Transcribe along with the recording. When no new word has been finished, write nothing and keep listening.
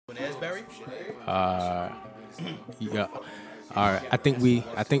Berry? Yeah. All right. I think we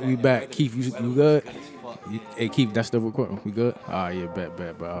back. Keith, you good? Hey Keith, that's still recording. We good? All right, yeah,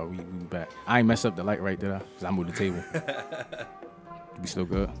 bet, bro. We back. I ain't mess up the light right there, cause I moved the table. We still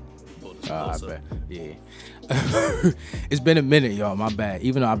good? I bet. Yeah. It's been a minute, y'all. My bad.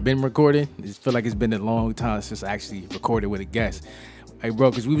 Even though I've been recording, it feel like it's been a long time since I actually recorded with a guest. Hey,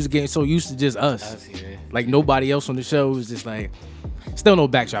 bro, because we was getting so used to just us. Like, nobody else on the show was just like, still no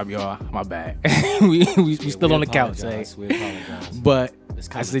backdrop, y'all. My bad. we still on the couch. We apologize. But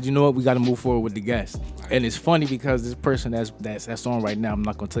I said, you know what? We got to move forward with the guest. Right. And it's funny because this person that's on right now, I'm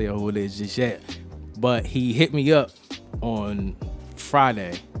not going to tell you who it is just yet. But he hit me up on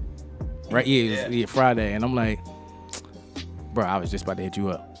Friday. Right? Yeah, Friday. And I'm like, bro, I was just about to hit you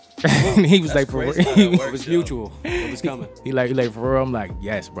up. He was like, for real. It was mutual. It was coming. He like, for real? I'm like,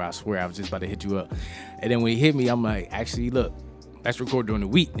 yes, bro, I swear I was just about to hit you up. And then when he hit me, I'm like, actually, look, let's record during the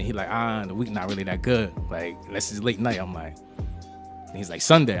week. And he like, the week not really that good. Like, unless it's late night. I'm like, and he's like,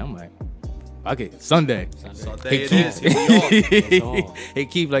 Sunday. I'm like, okay, Sunday. Hey, Keith. Hey,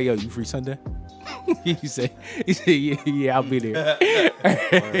 Keith, like, yo, you free Sunday? he said, yeah, I'll be there.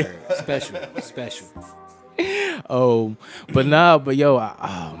 Special. But yo,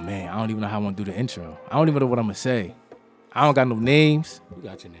 oh man, I don't even know how I want to do the intro. I don't even know what I'm gonna say. I don't got no names. You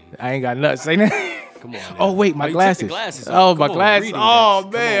got your name. I ain't got nothing. Say that. Come on. Now. Oh wait, my glasses. Oh, my glasses. Oh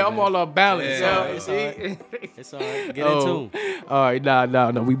man, I'm all off balance. Yeah, it's all right. It's all right. Get in tune. All right,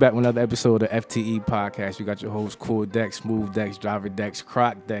 no. We back with another episode of FTE podcast. We got your hosts, Cool Dex, Smooth Dex, Driver Dex,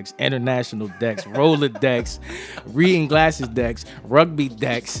 Croc Dex, International Dex, Roller Dex, Reading Glasses Dex, Rugby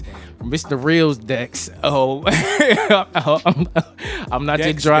Dex, Mr. Reels Dex. I'm not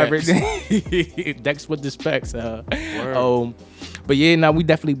your driver. Dex with the specs. But yeah, now we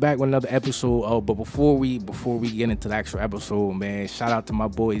definitely back with another episode. But before we get into the actual episode, man, shout out to my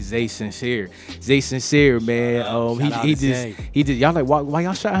boy Zay Sincere. Man. He just y'all like why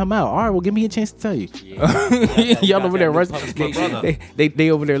y'all shout him out? All right, well give me a chance to tell you. Yeah, y'all over there rushing.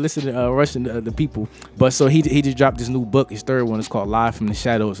 They over there listening, rushing the people. But so he just dropped this new book. His third one is called Live from the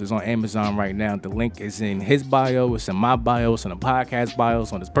Shadows. It's on Amazon right now. The link is in his bio. It's in my bio. It's in the podcast bio.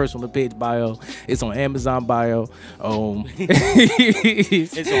 It's on his personal page bio. It's on Amazon bio.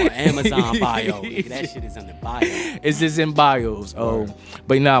 It's on Amazon bio. That shit is in the bio. It's just in bios.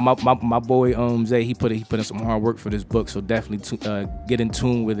 But nah, my boy Zay, he put in some hard work for this book. So definitely get in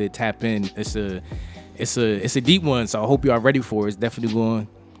tune with it. Tap in. It's a deep one. So I hope you are ready for it. It's definitely going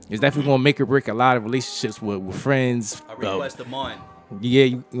to make or break a lot of relationships with friends. I requested mine. Yeah,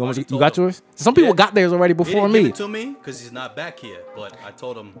 you got yours? Some people got theirs already before me. He didn't give it to me because he's not back here. But I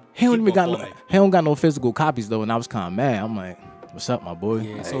told him he don't got no physical copies though, and I was kind of mad. I'm like, what's up, my boy?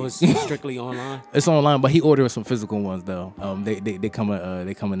 Yeah, so it's strictly online. It's online, but he ordered some physical ones though. They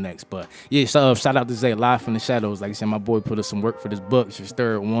coming next. But yeah, shout out to Zay, Live from the Shadows. Like I said, my boy put us some work for this book. It's his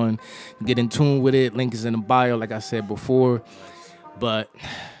third one. Get in tune with it. Link is in the bio, like I said before. But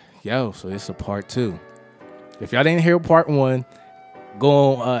so it's a part 2. If y'all didn't hear part 1.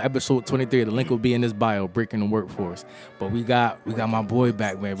 Go on episode 23. The link will be in this bio, Breaking the Workforce. But we got my boy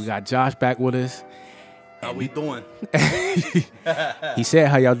back, man. We got Josh back with us. How we doing? He said,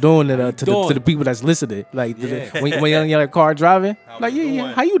 "How y'all doing?" To the people that's listening. Like when you're in your car driving, how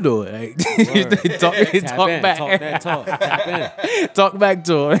you doing? Like, talk back. Talk back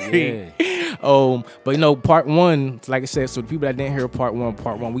to him. Yeah. But part 1, like I said, so the people that didn't hear part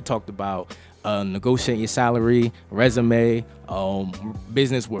one, we talked about negotiating your salary, resume,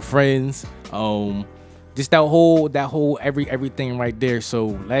 business with friends, just that whole everything right there. So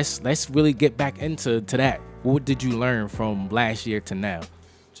let's really get back into that. What did you learn from last year to now?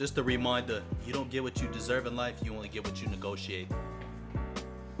 Just a reminder: you don't get what you deserve in life. You only get what you negotiate.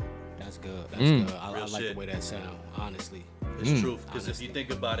 That's good. Good. I like the way that sounds. Honestly, it's true. Because if you think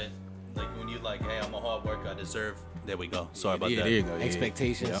about it, like when you're like, "Hey, I'm a hard worker. I deserve." There we go. Sorry about that. There you go.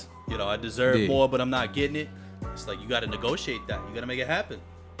 Expectations. Yeah. I deserve more, but I'm not getting it. It's like you got to negotiate that. You got to make it happen.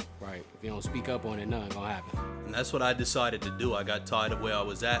 Right. If you don't speak up on it, nothing gonna happen. And that's what I decided to do. I got tired of where I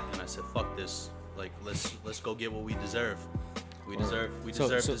was at, and I said, "Fuck this. Like, let's go get what we deserve. We deserve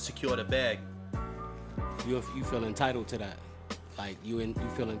to secure the bag." You feel entitled to that. Like you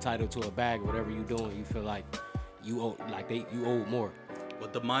feel entitled to a bag. Whatever you doing, you feel like you owe more.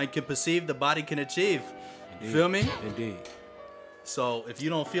 What the mind can perceive, the body can achieve. You feel me? Indeed. So if you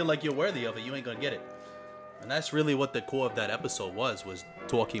don't feel like you're worthy of it, you ain't gonna get it. And that's really what the core of that episode was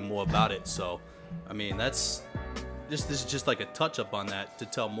talking more about it. So, I mean, this is just like a touch up on that to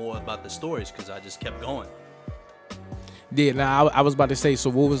tell more about the stories because I just kept going. Yeah, now I was about to say, so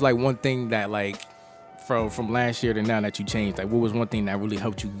what was like one thing that like from last year to now that you changed? Like, what was one thing that really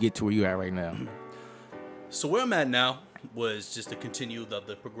helped you get to where you at right now? So where I'm at now was just to continue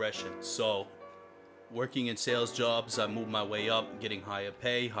the progression. So working in sales jobs, I moved my way up, getting higher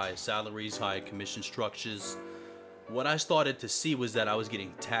pay, higher salaries, higher commission structures. What I started to see was that I was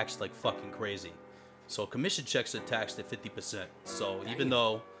getting taxed like fucking crazy. So commission checks are taxed at 50%. So even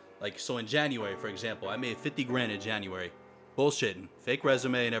though, like, so in January, for example, I made 50 grand in January. Bullshitting, fake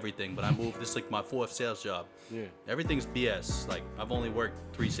resume and everything, but I moved, this is like my 4th sales job. Yeah. Everything's BS. Like, I've only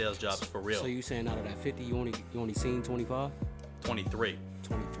worked 3 sales jobs for real. So you saying out of that 50, you only seen 25? 23.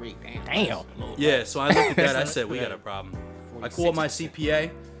 23, Damn. Yeah, so I looked at that, I said, we got a problem. I called my CPA,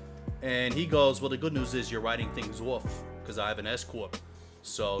 and he goes, well, the good news is you're writing things off, because I have an S Corp.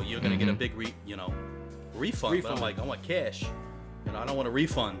 So you're going to get a big, refund. But I'm like, I want cash. I don't want a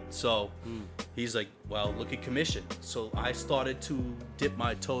refund. So he's like, well, look at commission. So I started to dip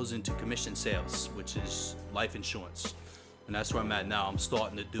my toes into commission sales, which is life insurance. And that's where I'm at now. I'm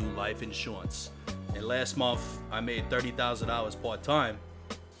starting to do life insurance. And last month, I made $30,000 part-time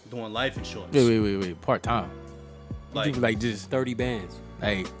doing life insurance. Wait. Part-time? Like just 30 bands.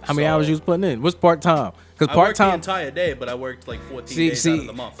 Like, how many hours you was putting in? What's part-time? Because I worked the part-time... entire day, but I worked like 14 days out of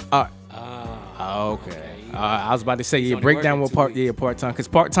the month. Okay. I was about to say, break down what part-time. Because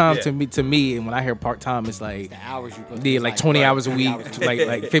part-time to me, and when I hear part-time, it's like... The hours you put like 20 hours a week,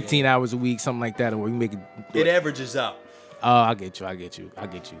 like 15 hours a week, something like that, or you make it... It averages out. Oh, I get you.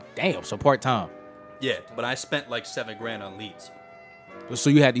 Damn, so part-time. Yeah, but I spent like $7 grand on leads. So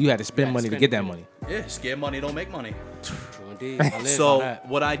you had to spend money to get that money. Yeah, scared money don't make money. True indeed. So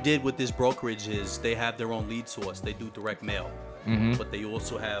what I did with this brokerage is they have their own lead source. They do direct mail. But they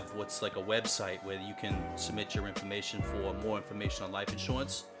also have what's like a website where you can submit your information for more information on life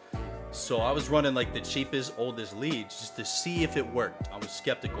insurance. So I was running like the cheapest, oldest leads just to see if it worked. I was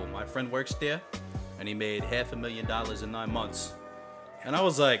skeptical. My friend works there, and he made $500,000 in 9 months. And I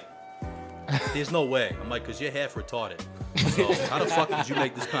was like, there's no way. I'm like, because you're half retarded. So how the fuck did you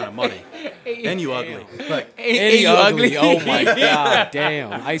make this kind of money? And you ugly. Like, and you ugly. Oh my god,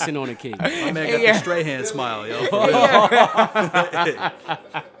 damn! Icing on the cake. My man got the Strahan smile, yo. For real.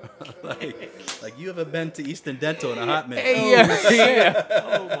 like you ever been to Eastern Dental in a hot minute?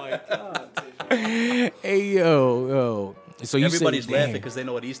 Oh my god. Hey yo. So you everybody's laughing because they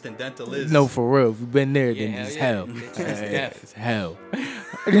know what Eastern Dental is. No, for real. If you've been there, then it's hell. It's death. It's hell.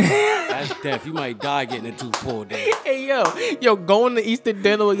 That's death. You might die getting a tooth pulled there. Hey yo, going to Eastern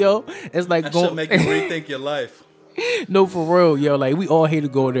Dental, yo, it's like that going. Should make you rethink your life. No, for real, yo. Like, we all had to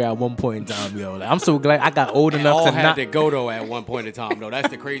go there at one point in time, yo. Like, I'm so glad I got old enough to had not to go though at one point in time, though. That's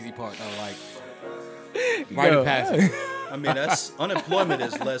the crazy part, though. Like, rite of passage. I mean, that's unemployment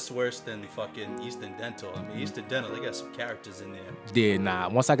is less worse than fucking Eastern Dental. I mean, Eastern Dental, they got some characters in there. Yeah, nah.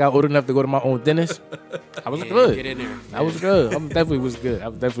 Once I got old enough to go to my own dentist, I was good. Get in there. I was good. I definitely was good. I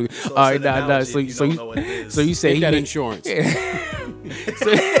was definitely. So all right, nah. So you say get that insurance. Yeah.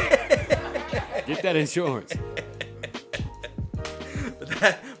 Get that insurance.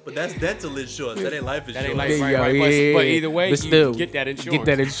 But that's dental insurance. That ain't life insurance. That ain't life, right. But either way, but you get that insurance. Get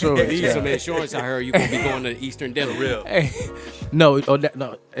that insurance. Need some insurance. I heard you gonna be going to Eastern Dental. Real. Hey, no.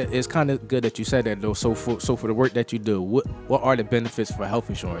 It's kind of good that you said that though. So for the work that you do, what are the benefits for health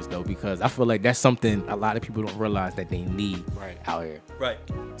insurance though? Because I feel like that's something a lot of people don't realize that they need out here. Right.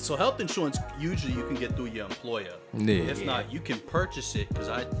 So health insurance usually you can get through your employer. Yeah. If not, you can purchase it because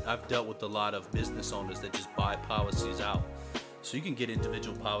I've dealt with a lot of business owners that just buy policies out. So you can get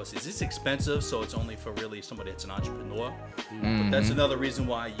individual policies. It's expensive, so it's only for really somebody that's an entrepreneur. But that's another reason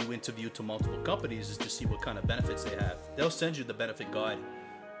why you interview to multiple companies is to see what kind of benefits they have. They'll send you the benefit guide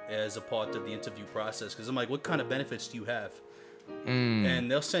as a part of the interview process because I'm like, what kind of benefits do you have?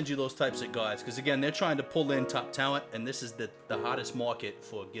 And they'll send you those types of guides because, again, they're trying to pull in top talent, and this is the hottest market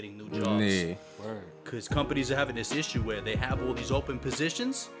for getting new jobs. Because companies are having this issue where they have all these open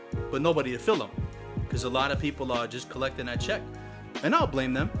positions, but nobody to fill them. Because a lot of people are just collecting that check. And I'll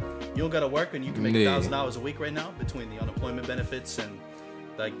blame them. You don't got to work and you can make $1,000 a week right now between the unemployment benefits and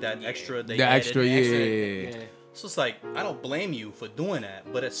like that extra they added. Yeah. So it's like, I don't blame you for doing that.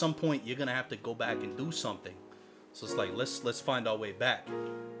 But at some point, you're going to have to go back and do something. So it's like, let's find our way back.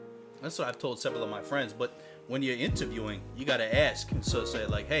 That's what I've told several of my friends. But when you're interviewing, you got to ask. And so say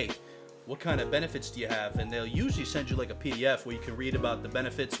like, hey, what kind of benefits do you have? And they'll usually send you like a PDF where you can read about the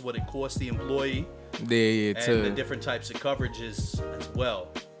benefits, what it costs the employee, and the different types of coverages as well.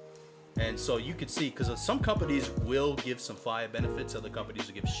 And so you can see, because some companies will give some fire benefits, other companies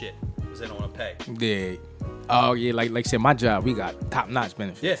will give shit because they don't want to pay. Yeah. Oh yeah, like I said, my job, we got top-notch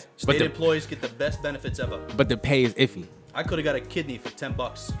benefits. Yeah, state employees get the best benefits ever. But the pay is iffy. I could have got a kidney for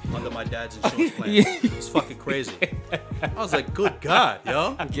 $10 under my dad's insurance plan. Yeah. It's fucking crazy. I was like, good God,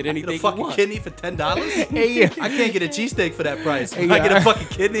 yo. Get anything a you fucking want. kidney for $10? Hey, yeah. I can't get a cheesesteak for that price. Hey, I yeah. get a fucking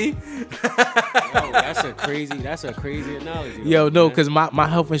kidney. Yo, that's a crazy analogy. Yo, though, no, man. because my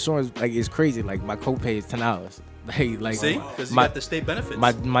health insurance like is crazy. Like my copay is $10. Like See? Because you my got the state benefits.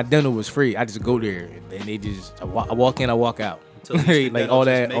 my dental was free. I just go there and they just I walk in, I walk out. Until you see Like dental, all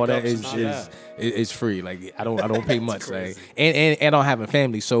just that is makeups just it's free. Like I don't pay much. Like crazy. and I don't have a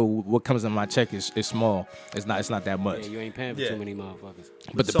family, so what comes in my check is small. It's not that much. Yeah, you ain't paying for Yeah. too many motherfuckers.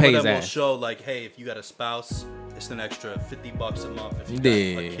 But the Some pay of is them will ass. show like, hey, if you got a spouse, it's an extra $50 a month. If you got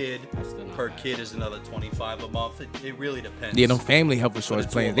Yeah. a kid, That's still not per bad. kid is another $25 a month. It really depends. Yeah, them family health But insurance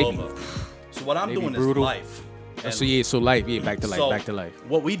it's plans. all They be, over. So what I'm They be doing is brutal. life. And so life, back to life, so back to life.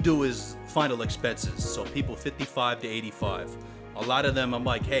 What we do is final expenses. So people 55 to 85. A lot of them, I'm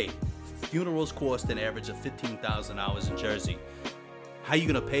like, hey, funerals cost an average of $15,000 in Jersey. How you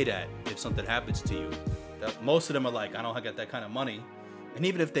gonna pay that if something happens to you? Most of them are like, I don't got that kind of money. And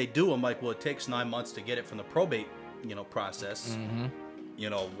even if they do, I'm like, well, it takes 9 months to get it from the probate, process. You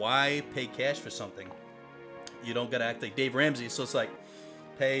know, why pay cash for something? You don't gotta act like Dave Ramsey. So it's like,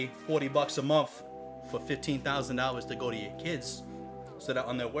 pay $40 a month for $15,000 to go to your kids, so that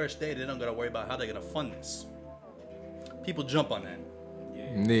on their worst day they don't gotta worry about how they're gonna fund this. People jump on that.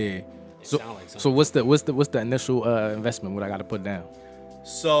 Yeah. So sound like so what's the initial investment? What I got to put down?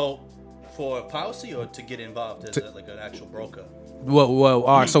 So, for a policy or to get involved as like an actual broker? Well,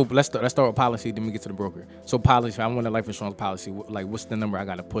 all right. So let's start with policy. Then we get to the broker. So policy. If I want a life insurance policy, like what's the number I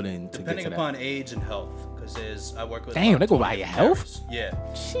got to put in to Depending get to upon age and health, because I work with. Damn, they go by 20 your carriers. health? Yeah.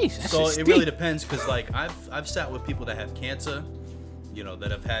 that? Jeez, that's So just it really steep. depends, because like I've sat with people that have cancer, that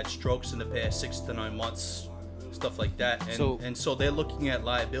have had strokes in the past 6 to 9 months, stuff like that, and so they're looking at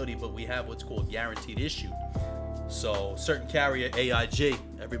liability, but we have what's called guaranteed issue. So certain carrier, AIG,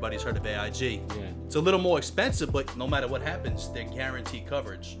 everybody's heard of AIG. Yeah. It's a little more expensive, but no matter what happens, they're guaranteed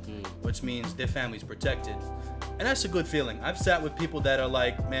coverage, which means their family's protected. And that's a good feeling. I've sat with people that are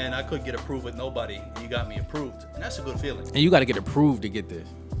like, man, I could get approved with nobody, and you got me approved. And that's a good feeling. And you got to get approved to get this.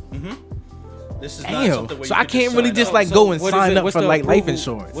 This is not Damn. something where So you I can can't really sign just up. like go and what is sign it- up what's for the like life approval-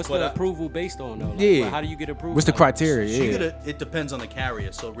 insurance. What's But, the approval based on though? Like, Yeah. how do you get approved? What's the Like, criteria? So Yeah. it depends on the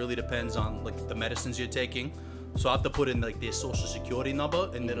carrier. So it really depends on like the medicines you're taking. So I have to put in like their social security number,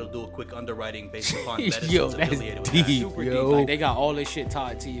 and it'll do a quick underwriting based upon medicines Yo, that's affiliated with that. deep. Super Yo. deep. Like they got all this shit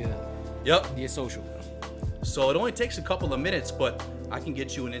tied to your Yep. social. So it only takes a couple of minutes, but I can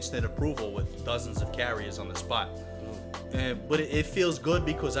get you an instant approval with dozens of carriers on the spot. But it feels good,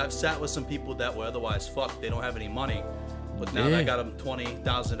 because I've sat with some people that were otherwise fucked. They don't have any money, but now Yeah. I got them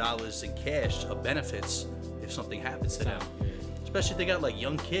 $20,000 in cash of benefits if something happens to them. Especially if they got like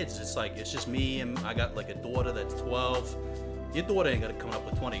young kids. It's like, it's just me, and I got like a daughter that's 12. Your daughter ain't gonna come up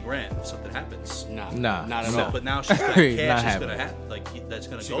with 20 grand if something happens. Nah, Nah, not at no. all. But now she's got Not cash that's happening. gonna happen. Like that's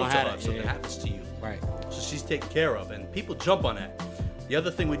gonna She go gonna to have her it, if something yeah. happens to you. Right. So she's taken care of, and people jump on that. The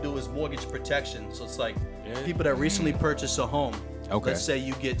other thing we do is mortgage protection. So it's like people that recently purchase a home. Okay. Let's say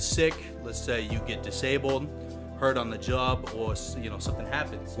you get sick. Let's say you get disabled, hurt on the job, or something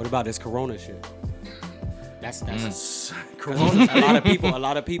happens. What about this Corona shit? That's Corona. a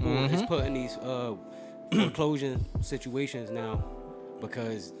lot of people is put in these foreclosure situations now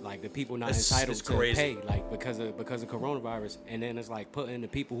because like the people not entitled it's to crazy. pay like because of coronavirus, and then it's like putting the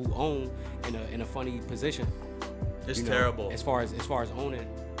people who own in a funny position. It's you know, terrible. as far as owning,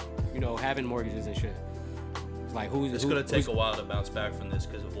 having mortgages and shit. It's like It's gonna take a while to bounce back from this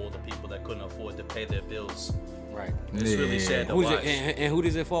because of all the people that couldn't afford to pay their bills. right. It's really sad to Who's watch. it, and who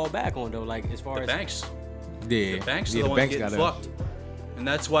does it fall back on though? Like as far The as banks. Yeah. The banks are Yeah, the the ones banks getting gotta- fucked. And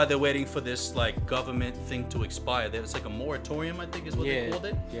that's why they're waiting for this like government thing to expire. There's like a moratorium, I think is what they called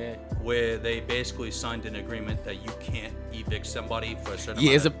it. Yeah. Where they basically signed an agreement that you can't evict somebody for a certain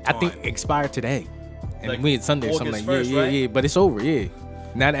Yeah, amount it's of I time. think expired today. And Like we had Sunday or something August like 1st, right? yeah. But it's over, yeah.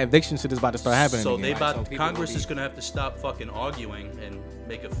 Now the eviction shit is about to start happening So again. they about So people Congress will be- is gonna have to stop fucking arguing and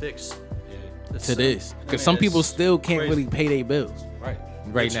make a fix. It's, to this. I Because mean, some people it's still can't crazy. really pay their bills Right.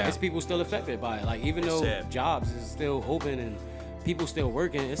 right now. It's people still affected by it. Like even It's though sad. jobs is still open and people still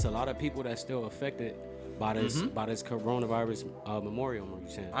working, it's a lot of people that's still affected by this coronavirus memorial. What you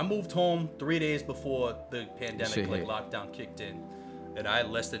saying? I moved home 3 days before the pandemic, Shit like hit. lockdown kicked in, and I had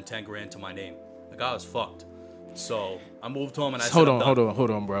less than 10 grand to my name. Like I was fucked. So I moved home and I said, Hold I'm on, done. hold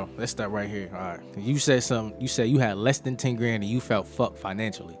on, bro. Let's start right here. All right. You said something. You said you had less than 10 grand and you felt fucked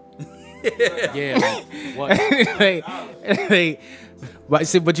financially. Yeah. Like,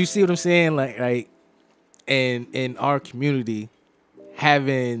 what? But you see what I'm saying? Like, in our community,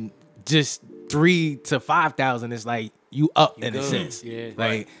 having just 3,000 to 5,000 is like you up You in a good. sense. Yeah. Like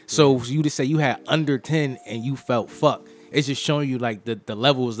Right. so you just say you had under 10 and you felt fuck. It's just showing you like the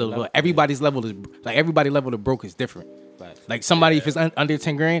levels of level, everybody's level is like everybody level of broke is different. Facts. Like somebody if it's under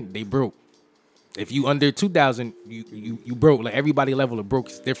 10 grand, they broke. If you under 2,000, you broke. Like everybody level of broke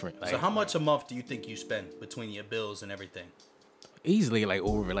is different. Like So how much a month do you think you spend between your bills and everything? easily like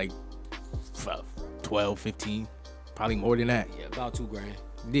over like 12, 15, probably more than that. Yeah, about $2,000.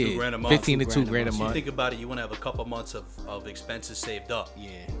 Yeah, $2 grand a month. 15 to $2 grand a So you month. think about it, you want to have a couple months of expenses saved up. Yeah.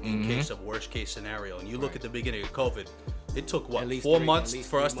 In case of worst case scenario. And you look at the beginning of COVID, it took what, At least 4 three- months at least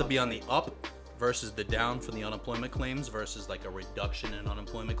for 3 us to be on months, the up versus the down for the unemployment claims versus like a reduction in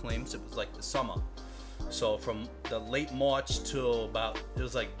unemployment claims. It was like the summer. So from the late March till about, it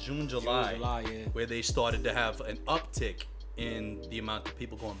was like June, July, yeah. where they started to have an uptick in the amount of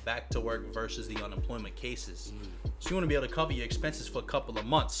people going back to work versus the unemployment cases. So you want to be able to cover your expenses for a couple of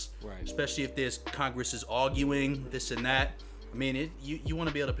months, Right. especially if there's Congress is arguing this and that. I mean, you want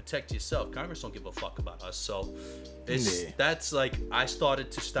to be able to protect yourself. Congress don't give a fuck about us. So that's like, I started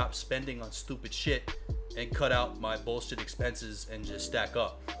to stop spending on stupid shit and cut out my bullshit expenses and just stack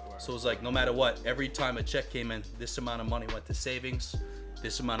up. So it was like, no matter what, every time a check came in, this amount of money went to savings,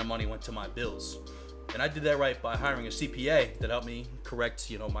 this amount of money went to my bills. And I did that right by hiring a CPA that helped me correct,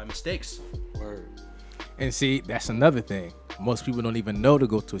 my mistakes. Word. And see, that's another thing. Most people don't even know to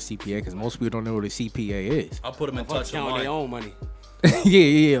go to a CPA because most people don't know what a CPA is. I'll put them in touch with Count their mine. own money.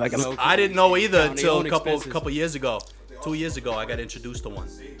 yeah. Like So- I didn't know either Count their until own a expenses. couple years ago. 2 years ago, I got introduced to one.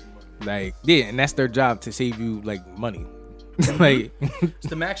 and that's their job to save you like money. Like It's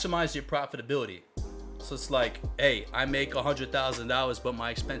to maximize your profitability. So it's like, hey, I make $100,000, but my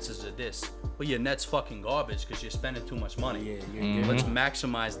expenses are this. Well, your net's fucking garbage because you're spending too much money. Yeah. Let's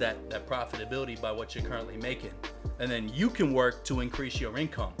maximize that profitability by what you're currently making, and then you can work to increase your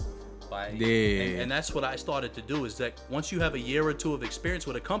income. And that's what I started to do. Is that once you have a year or two of experience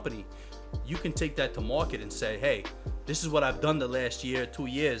with a company, you can take that to market and say, hey, this is what I've done the last year, 2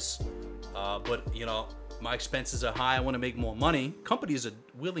 years, but my expenses are high. I want to make more money. Companies are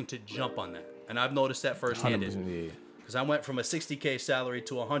willing to jump on that, and I've noticed that firsthand. 100%, yeah. Because I went from a $60K salary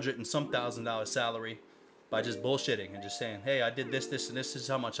to $100 and some $1,000 salary by just bullshitting and just saying, hey, I did this, and this is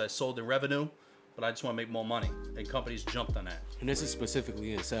how much I sold in revenue, but I just want to make more money. And companies jumped on that. And this is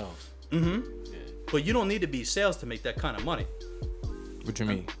specifically in sales. But you don't need to be sales to make that kind of money. What you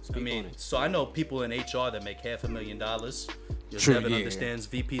mean? So I know people in HR that make $500,000. True, Devin yeah. understands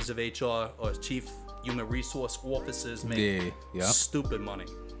VPs of HR or chief human resource officers make Yeah. stupid money.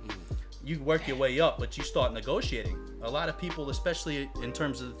 You work your way up, but you start negotiating. A lot of people, especially in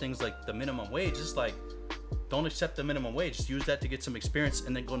terms of the things like the minimum wage, it's like, don't accept the minimum wage. Just use that to get some experience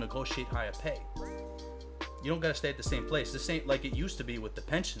and then go negotiate higher pay. You don't got to stay at the same place. This ain't like it used to be with the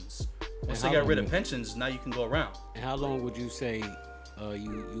pensions. Once they got rid of pensions, now you can go around. And how long would you say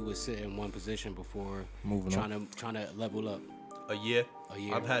you would sit in one position before Moving trying to level up? A year. A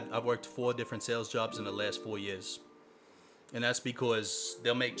year. I've worked 4 different sales jobs in the last 4 years. And that's because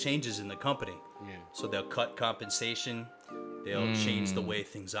they'll make changes in the company. Yeah. So they'll cut compensation, they'll change the way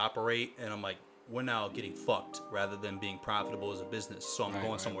things operate, and I'm like, we're now getting fucked rather than being profitable as a business. So I'm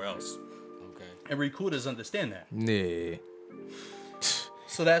going somewhere else. Okay. And recruiters understand that. Yeah.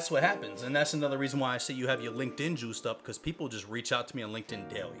 So that's what happens. And that's another reason why I say you have your LinkedIn juiced up, because people just reach out to me on LinkedIn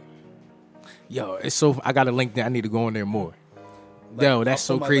daily. Yo, I got a LinkedIn. I need to go on there more. Yo, that's I'll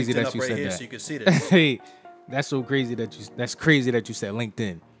so put my crazy LinkedIn that up you right said here that. so you can see this. Hey, that's so crazy that's crazy that you said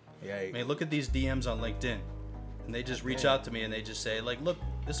LinkedIn. Yeah. Man, look at these DMs on LinkedIn. And they just reach out to me and they just say, like, look,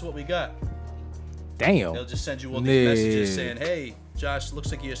 this is what we got. Damn. They'll just send you all these messages saying, hey, Josh,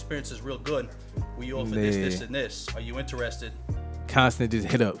 looks like your experience is real good. We offer this, and this. Are you interested? Constant just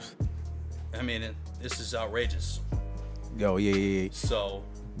hit ups. I mean, this is outrageous. Yo, yeah. So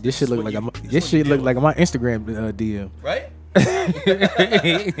This shit look what like you- this this shit what you look like my Instagram DM. right?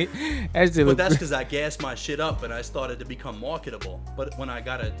 That shit But look that's because I gassed my shit up and I started to become marketable. But when I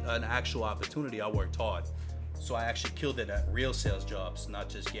got an actual opportunity, I worked hard. So I actually killed it at real sales jobs, not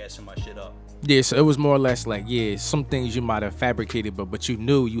just gassing my shit up. Yeah, so it was more or less like, some things you might have fabricated, but you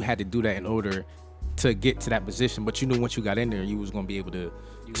knew you had to do that in order to get to that position. But you knew once you got in there, you was gonna be able to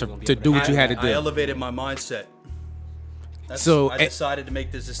do what you had to do. I elevated my mindset. I decided to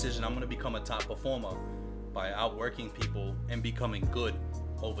make this decision. I'm going to become a top performer by outworking people and becoming good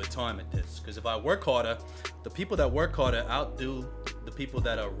over time at this. Because if I work harder, the people that work harder outdo the people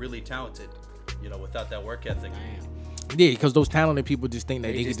that are really talented, without that work ethic. Yeah, because those talented people just think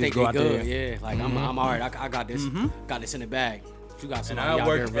that they can just go out there. Yeah, like I'm all right. I got this. Got this in the bag. You got And somebody I out there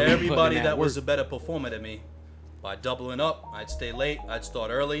worked really everybody putting in that was a work. better performer than me by doubling up. I'd stay late. I'd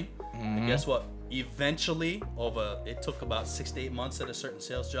start early. And guess what? eventually, it took about 6 to 8 months at a certain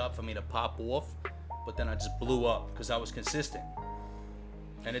sales job for me to pop off, but then I just blew up because I was consistent.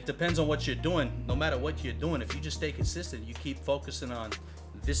 And it depends on what you're doing. No matter what you're doing, if you just stay consistent, you keep focusing on,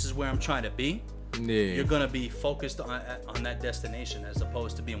 this is where I'm trying to be. Yeah. You're gonna be focused on that destination as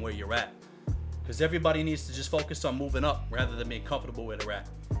opposed to being where you're at. Because everybody needs to just focus on moving up rather than being comfortable where they're at.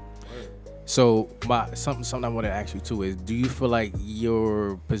 So something I want to ask you too is, do you feel like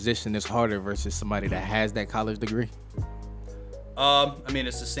your position is harder versus somebody that has that college degree? I mean,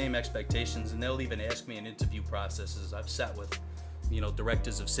 it's the same expectations, and they'll even ask me in interview processes. I've sat with,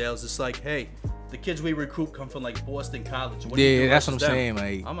 directors of sales. It's like, hey, the kids we recruit come from like Boston College. What do you do that's what I'm them? saying.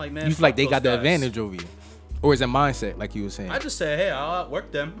 Like, I'm like, man, you feel like they got the guys. advantage over you, or is it mindset, like you were saying? I just say, hey, I'll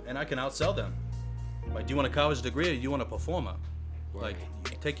outwork them and I can outsell them. Like, do you want a college degree or do you want a performer? Like,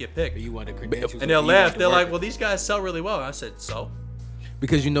 take your pick. You want the credentials, and they'll laugh. They're like, well, these guys sell really well. I said, so?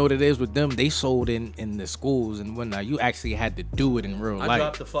 Because you know what it is with them, they sold in the schools and whatnot. You actually had to do it in real life. I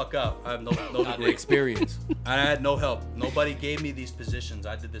dropped the fuck out. I have no degree. Experience. I had no help. Nobody gave me these positions.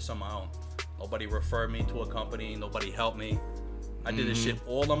 I did this on my own. Nobody referred me to a company. Nobody helped me. I did this shit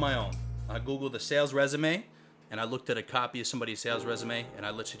all on my own. I Googled the sales resume, and I looked at a copy of somebody's sales resume, and I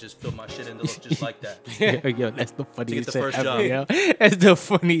literally just filled my shit in to look just like that. Yo, that's the funniest to get the first shit ever, job. Yo. That's the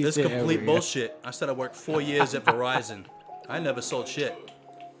funniest This shit complete ever, bullshit. I said I worked 4 years at Verizon. I never sold shit.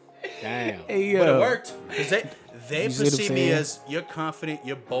 Damn. Hey, But it worked. Because they You see what I'm perceive me saying? as, you're confident,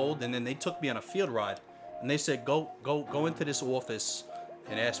 you're bold, and then they took me on a field ride. And they said, go into this office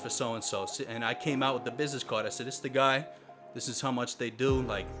and ask for so-and-so. And I came out with the business card. I said, this is the guy. This is how much they do.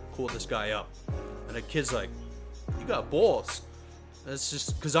 Like, call this guy up. And the kid's like, you got balls. That's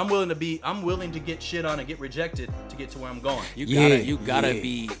just because I'm willing to get shit on and get rejected to get to where I'm going. You gotta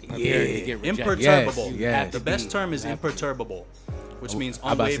be prepared to get rejected. Imperturbable. Yes. The best term is imperturbable, which means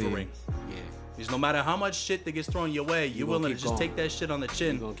unwavering. Yeah. Because no matter how much shit that gets thrown your way, you're willing to just take that shit on the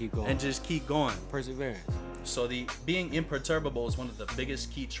chin and just keep going. Perseverance. So being imperturbable is one of the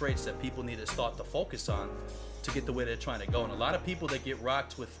biggest key traits that people need to start to focus on to get the way they're trying to go. And a lot of people that get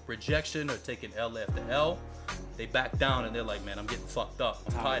rocked with rejection or taking L after L, they back down and they're like, man, I'm getting fucked up.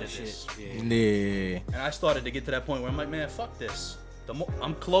 I'm tired of this. Yeah. And I started to get to that point where I'm like, man, fuck this.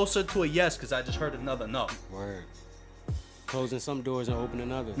 I'm closer to a yes because I just heard another no. Word. Closing some doors and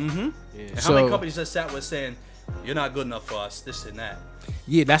opening others. Mm-hmm. Yeah. And how many companies I sat with saying, you're not good enough for us, this and that.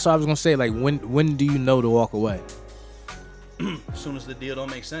 Yeah, that's what I was gonna say. Like, when do you know to walk away? As soon as the deal don't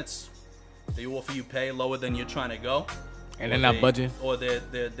make sense. They offer you pay lower than you're trying to go. And they're not budging. Or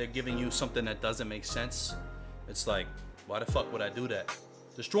they're giving you something that doesn't make sense. It's like, why the fuck would I do that?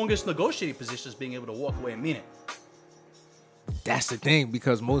 The strongest negotiating position is being able to walk away and mean it. That's the thing,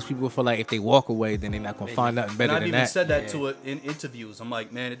 because most people feel like if they walk away, then they're not gonna find nothing better than that. And I've even said that to it in interviews. I'm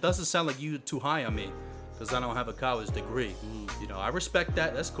like, man, it doesn't sound like you're too high on me because I don't have a college degree. I respect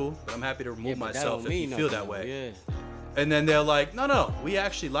that. That's cool. But I'm happy to remove myself if you feel that way. Yeah. And then they're like, no, we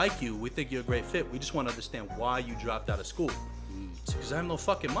actually like you. We think you're a great fit. We just want to understand why you dropped out of school. Because I have no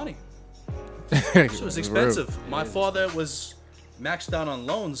fucking money. It was expensive. My father was maxed out on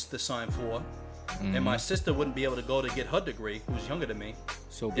loans to sign for. And my sister wouldn't be able to go to get her degree, who's younger than me,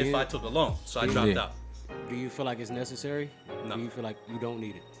 if I took a loan. So I dropped out. Do you feel like it's necessary? No. Do you feel like you don't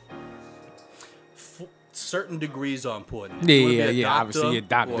need it? Certain degrees are important. Yeah. Obviously, a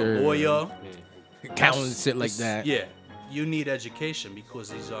doctor, or a lawyer, accountant, shit like that. Yeah. You need education because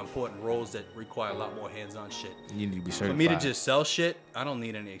these are important roles that require a lot more hands-on shit. You need to be certified. For me to just sell shit, I don't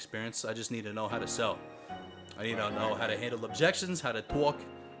need any experience. I just need to know how to sell. I need to know how to handle objections, how to talk,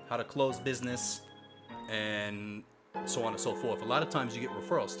 how to close business, and so on and so forth. A lot of times you get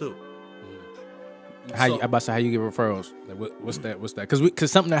referrals too. How you get referrals? Like what's that?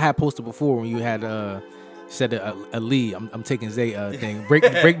 Because something that I had posted before when you had said a lead. I'm taking Zay thing.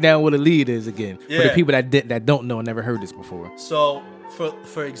 Break down what a lead is again for the people that don't know and never heard this before. So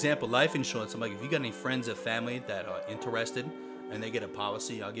for example, life insurance. I'm like, if you got any friends or family that are interested and they get a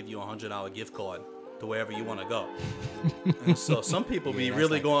policy, I'll give you a $100 gift card to wherever you want to go. And so some people be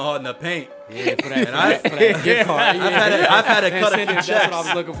really going hard in the paint. Yeah, for that gift card. Yeah. I've had to cut a few checks. That's what I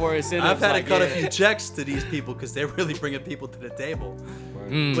was looking for. I've had to cut a few checks to these people because they're really bringing people to the table.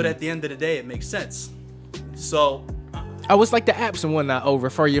 But at the end of the day, it makes sense. So, it's like the apps and whatnot.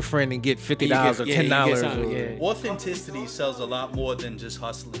 Refer your friend and get $50 or $10. Authenticity sells a lot more than just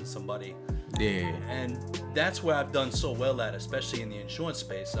hustling somebody. Yeah. And that's where I've done so well at, especially in the insurance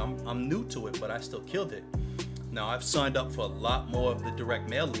space. I'm new to it, but I still killed it. Now I've signed up for a lot more of the direct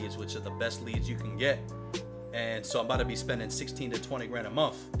mail leads, which are the best leads you can get. And so I'm about to be spending 16 to 20 grand a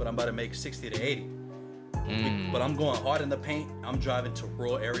month, but I'm about to make 60 to 80. But I'm going hard in the paint. I'm driving to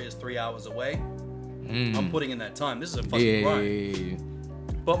rural areas 3 hours away. I'm putting in that time. This is a fucking grind. Yeah.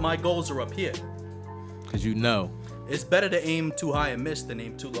 But my goals are up here. Cause you know. It's better to aim too high and miss than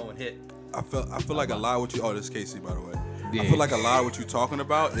aim too low and hit. I feel like a lot of what you. Oh, this is Casey, by the way. Yeah. I feel like a lot of what you're talking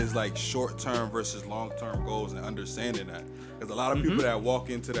about is like short-term versus long-term goals and understanding that. Because a lot of people that walk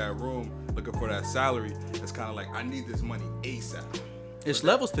into that room looking for that salary, it's kind of like, I need this money ASAP. It's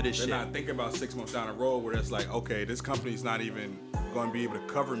levels to this They're shit. not thinking about 6 months down the road where it's like, okay, this company's not even going to be able to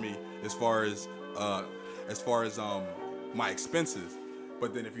cover me as far as my expenses.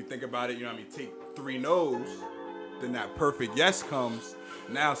 But then if you think about it, you know what I mean, take 3 no's, then that perfect yes comes.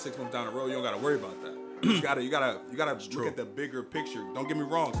 Now 6 months down the road, you don't got to worry about that. You gotta look at the bigger picture. Don't get me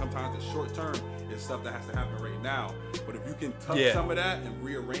wrong. Sometimes the short term is stuff that has to happen right now. But if you can tuck some of that and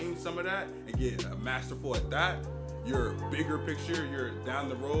rearrange some of that and get a masterful at that, your bigger picture, you're down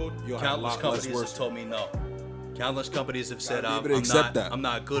the road, you'll have a lot less worse. Countless companies have told me no. Countless companies have said I'm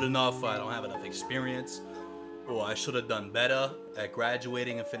not good enough. I don't have enough experience, or I should have done better at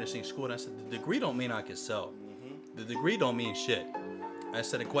graduating and finishing school. And I said, the degree don't mean I can sell. The degree don't mean shit. I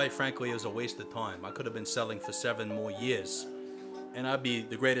said, and quite frankly, it was a waste of time. I could have been selling for 7 more years, and I'd be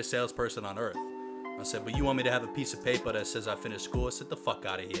the greatest salesperson on earth. I said, but you want me to have a piece of paper that says I finished school? I said, the fuck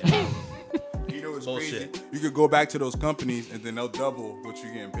out of here. You know what's Bullshit. crazy? You could go back to those companies and then they'll double what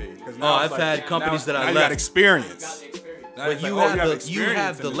you're getting paid. I've had companies that I left. left. Got experience. But you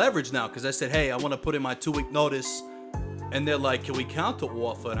have the leverage now, because I said, hey, I want to put in my 2-week notice, and they're like, can we counter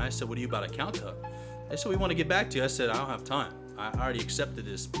offer? And I said, what are you about to counter? They said, we want to get back to you. I said, I don't have time. I already accepted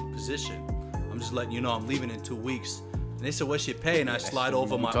this position. I'm just letting you know I'm leaving in 2 weeks. And they said, what's your pay? And I slide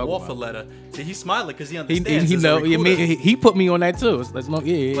over my offer letter. See, he's smiling because he understands. He put me on that too. But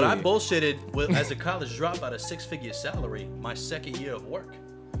I bullshitted as a college dropout, a 6-figure salary my second year of work.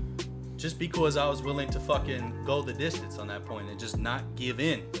 Just because I was willing to fucking go the distance on that point and just not give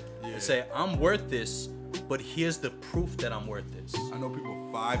in. And say, I'm worth this, but here's the proof that I'm worth this. I know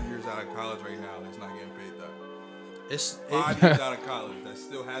people 5 years out of college right now that's not getting paid that. 5 5 years out of college that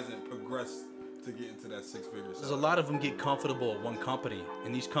still hasn't progressed to get into that 6-figure salary. There's a lot of them get comfortable at one company,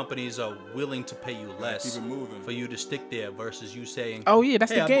 and these companies are willing to pay you less for you to stick there versus you saying, oh yeah,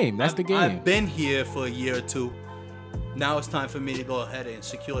 that's the game. That's the game. I've been here for a year or two. Now it's time for me to go ahead and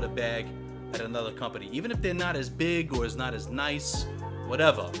secure the bag at another company. Even if they're not as big or is not as nice,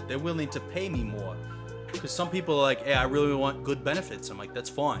 whatever, they're willing to pay me more. Because some people are like, hey, I really want good benefits. I'm like, that's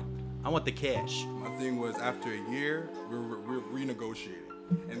fine. I want the cash. My thing was, after a year, we're renegotiating.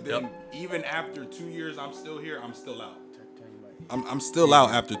 And then even after 2 years, I'm still here, I'm still out. I'm still out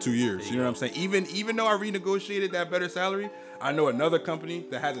after 2 years. You know what I'm saying? Even though I renegotiated that better salary, I know another company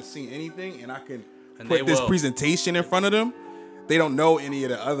that hasn't seen anything, and I can put this presentation in front of them. They don't know any of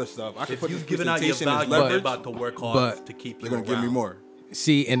the other stuff. I can put this presentation as leverage. They're about to work hard to keep you around. They're going to give me more.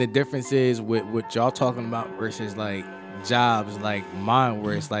 See, and the difference is with what y'all talking about versus like jobs like mine,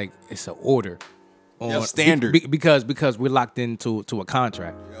 where it's like it's an order on standard because we're locked into a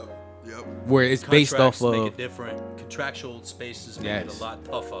contract. Yep. Where it's based off of make it different. Contractual spaces make it a lot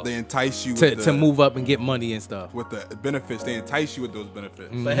tougher. They entice you to move up and get money and stuff. With the benefits, they entice you with those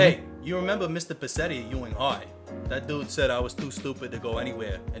benefits. But hey, you remember Mr. Passetti at Ewing High? That dude said I was too stupid to go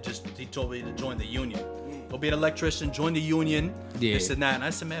anywhere, and he told me to join the union. Go be an electrician, join the union. Yeah. This and that. And I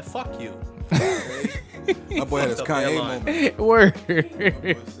said, man, fuck you. My boy had his Kanye moment. Word.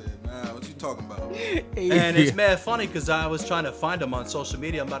 My boy said, nah, what you talking about? And it's mad funny because I was trying to find him on social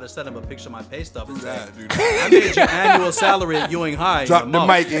media. I'm about to send him a picture of my pay stub. Do that. I made your annual salary at Ewing High. Drop the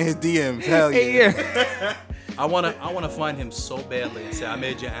mic in his DMs. Hell yeah. I wanna find him so badly and say I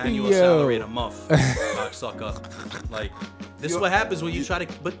made your annual salary in a month, cocksucker. Like this is what happens when you try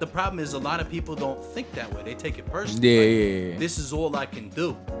to. But the problem is a lot of people don't think that way. They take it personally. Like, this is all I can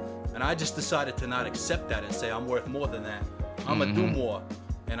do, and I just decided to not accept that and say I'm worth more than that. I'm gonna do more,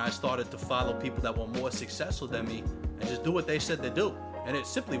 and I started to follow people that were more successful than me and just do what they said to do, and it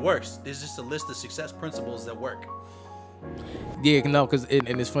simply works. There's just a list of success principles that work. Yeah, no, because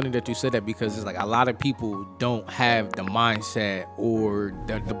and it's funny that you said that because it's like a lot of people don't have the mindset or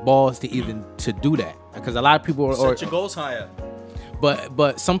the balls to even to do that. Because a lot of people set your goals higher.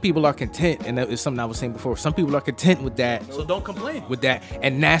 But some people are content, and that is something I was saying before. Some people are content with that. So don't complain. With that,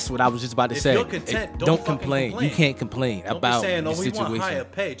 and that's what I was just about to say. If you're content, don't complain. You can't complain about be saying, the situation. We want higher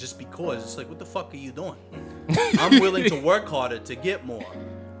pay just because. It's like, what the fuck are you doing? I'm willing to work harder to get more.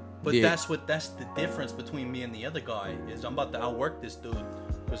 But that's the difference between me and the other guy is I'm about to outwork this dude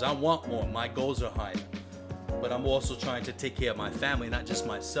because I want more. My goals are higher. But I'm also trying to take care of my family, not just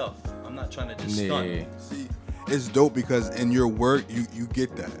myself. I'm not trying to just stunt. See, it's dope because in your work, you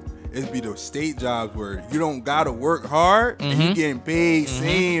get that. It'd be those state jobs where you don't gotta work hard and you getting paid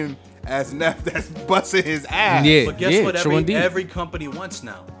same as Neff that's busting his ass. Yeah. But guess what? True indeed. Every company wants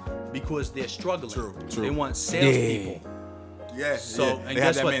now, because they're struggling. True. They want salespeople. Yeah. So, yeah. and they guess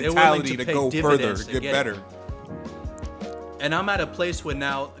have that what? They're willing mentality to to pay go further, dividends to get get better. it. And I'm at a place where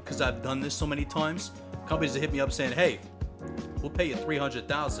now, because I've done this so many times, companies have hit me up saying, "Hey, we'll pay you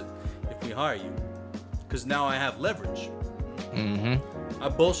 $300,000 if we hire you," because now I have leverage. I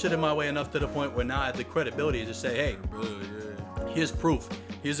bullshitted my way enough to the point where now I have the credibility to say, "Hey, here's proof.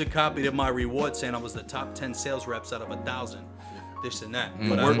 Here's a copy of my reward saying I was the top 10 sales reps out of 1,000." This and that.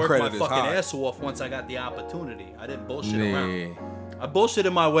 But I Work worked my credit is fucking high. ass off once I got the opportunity. I didn't bullshit Yeah. around. I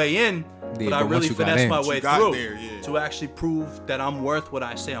bullshitted my way in, Yeah, but I but once really you got finessed in. my Once way you got through there, yeah. to actually prove that I'm worth what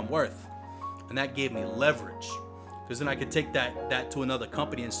I say I'm worth. And that gave me leverage. Because then I could take that to another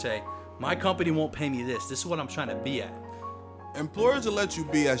company and say, my company won't pay me this. This is what I'm trying to be at. Employers will let you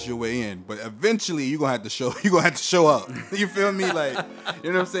BS your way in, but eventually you're gonna have to show up. You feel me? Like,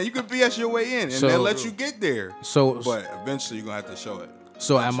 you know what I'm saying? You can BS your way in and So- they'll let you get there. So But eventually you're gonna have to show it.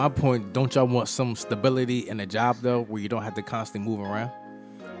 So at my point, don't y'all want some stability in a job though, where you don't have to constantly move around?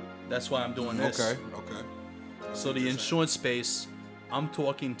 That's why I'm doing this. Okay. So the insurance space, I'm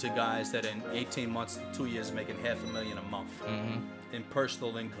talking to guys that in 18 months to 2 years making $500,000 a month in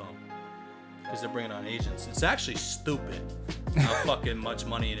personal income. Because they're bringing on agents. It's actually stupid how fucking much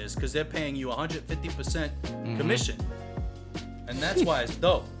money it is. Because they're paying you 150% commission. And that's why it's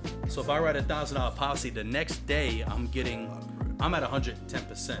dope. So if I write a $1,000 policy, the next day I'm at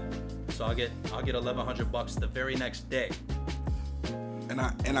 110%. So I'll get $1,100 the very next day.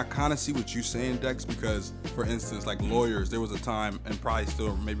 And I kind of see what you're saying, Dex, because for instance, like lawyers, there was a time, and probably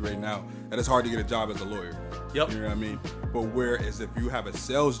still maybe right now, that it's hard to get a job as a lawyer. Yep. You know what I mean? But whereas if you have a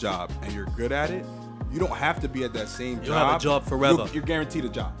sales job and you're good at it, you don't have to be at that same job. You'll have a job forever. You're guaranteed a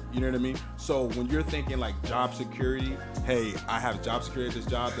job. You know what I mean? So when you're thinking like job security, hey, I have job security at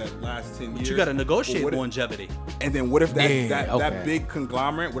this job that lasts 10 years. But you got to negotiate what if- longevity. And then what if that okay. big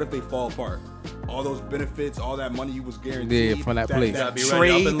conglomerate, what if they fall apart? All those benefits, all that money you was guaranteed. Yeah, from that place. Gotta That be ready up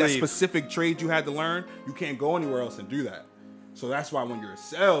trade, and that leave. specific trade you had to learn, you can't go anywhere else and do that. So that's why when you're in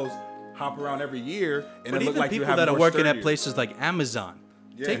sales, hop around every year and But it look even like you people have that are more working at sturdier. places like Amazon,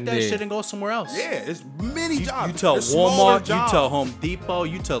 take that Yeah. shit and go somewhere else. Yeah, it's many jobs. You tell It's smaller Walmart, jobs. you tell Home Depot,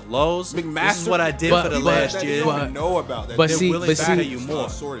 you tell Lowe's. This McMaster. is what I did But- for the but- last that year. you don't even know about that. but They're see- willing but to see- pay you more.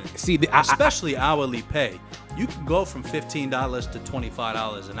 Sorting. Especially hourly pay. You can go from $15 to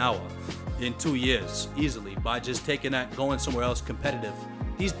 $25 an hour in 2 years easily by just taking that, going somewhere else competitive.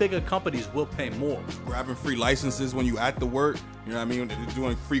 These bigger companies will pay more. Grabbing free licenses when you at the work. You know what I mean? They're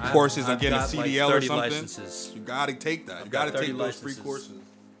doing free courses and I've getting a got, CDL like, or 30 something. licenses. You gotta take that. You got gotta 30 take those free licenses. courses.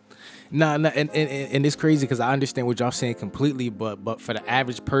 Nah, and it's crazy because I understand what y'all saying completely, but for the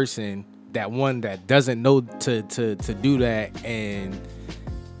average person, that doesn't know to do that, and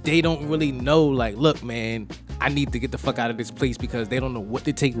they don't really know, like, look, man, I need to get the fuck out of this place because they don't know what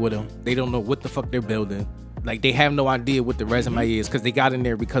to take with them. They don't know what the fuck they're building. Like, they have no idea what the resume is because they got in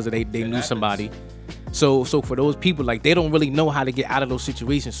there because they knew happens. somebody. So for those people, like, they don't really know how to get out of those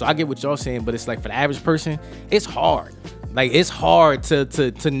situations. So I get what y'all saying, but it's like for the average person, it's hard. Like, it's hard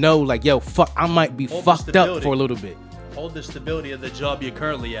to know, like, yo, fuck, I might be Hold the fucked up stability. for a little bit. Hold the stability of the job you're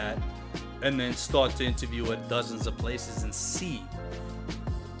currently at, and then start to interview at dozens of places and see.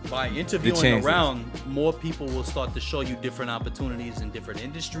 By interviewing chances. around, more people will start to show you different opportunities in different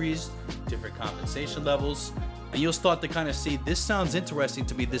industries, different compensation levels, and you'll start to kind of see, this sounds interesting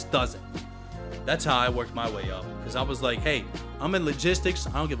to me, this doesn't. That's how I worked my way up, because I was like, hey, I'm in logistics,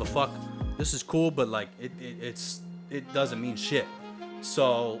 I don't give a fuck. This is cool, but like it doesn't mean shit.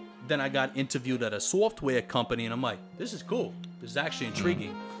 So then I got interviewed at a software company, and I'm like, this is cool. This is actually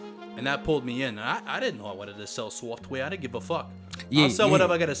intriguing. And that pulled me in. And I didn't know I wanted to sell software. I didn't give a fuck. Yeah, I'll sell yeah,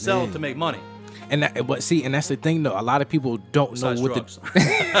 whatever I gotta sell yeah. to make money. And that's the thing though. A lot of people don't Besides know what drugs.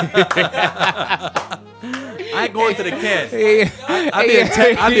 I ain't going to the can. the.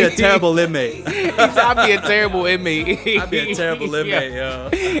 I'd be a terrible inmate. I'd be a terrible inmate. I'd be a terrible inmate, yo.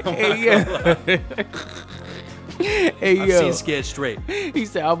 Hey, yeah. Hey, I've yo. seen Scared Straight. He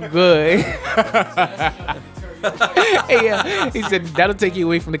said, I'm good. Hey, yeah. He said, that'll take you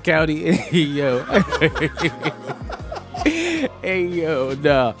away from the county. Hey, yo. Hey, yo,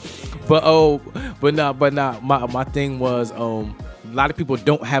 nah. But nah. My thing was, a lot of people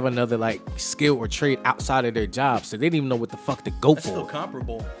don't have another like skill or trade outside of their job, so they didn't even know what the fuck to go That's still for.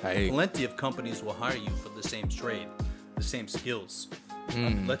 comparable. Hey. Plenty of companies will hire you for the same trade, the same skills.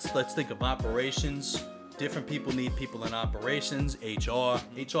 Let's think of operations. Different people need people in operations. HR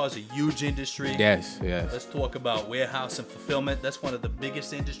is a huge industry. Yes. Let's talk about warehouse and fulfillment. That's one of the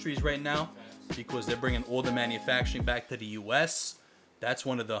biggest industries right now because they're bringing all the manufacturing back to the U.S. That's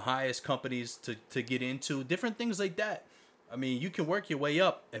one of the highest companies to get into. Different things like that. I mean, you can work your way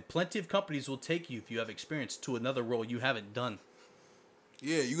up, and plenty of companies will take you if you have experience to another role you haven't done.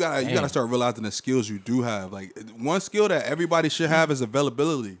 Yeah, you gotta start realizing the skills you do have. Like one skill that everybody should have is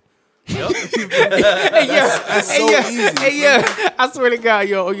availability. Yep. That's so easy. I swear to God,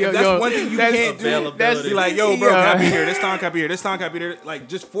 yo. That's one thing you can't do. That's Be like, yo, bro, can I be here? This time can I be here? This time can I be there? Like,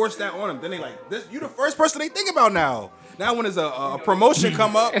 just force that on them. Then they like, this, you the first person they think about now. Now when there's a promotion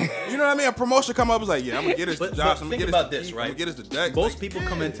come up, you know what I mean? A promotion come up is like, yeah, I'm gonna get us the jobs. I'm gonna think get about us this, right? I'm gonna get us the deck. Most people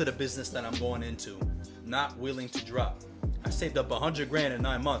come into the business that I'm going into not willing to drop. I saved up $100 grand in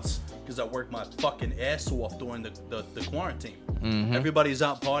 9 months because I worked my fucking ass off during the quarantine. Mm-hmm. Everybody's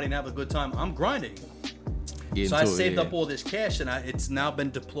out partying, having a good time. I'm grinding. So I saved up all this cash, and it's now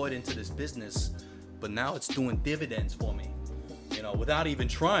been deployed into this business. But now it's doing dividends for me. You know, without even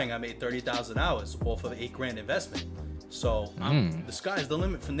trying, I made 30,000 hours off of an $8 grand investment. So the sky's the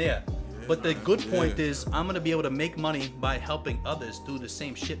limit from there. But the good point is I'm going to be able to make money by helping others do the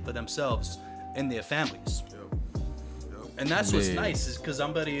same shit for themselves and their families. And that's what's nice, is because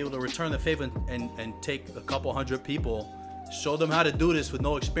I'm going to be able to return the favor and take a couple hundred people, show them how to do this with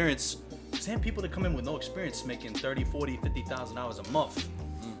no experience. Same people that come in with no experience making 30, 40, 50,000 hours a month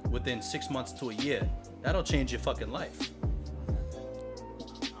within 6 months to a year. That'll change your fucking life.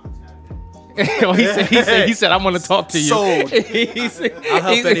 he said, I want to talk to you. Sold. He said, I'll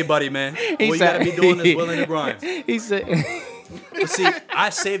help anybody, man. All you gotta be doing is willing to grind. He said, But see, I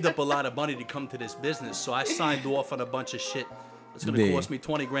saved up a lot of money to come to this business, so I signed off on a bunch of shit. It's gonna cost me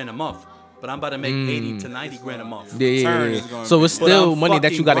 20 grand a month, but I'm about to make 80 to 90 grand a month. yeah. So it's still money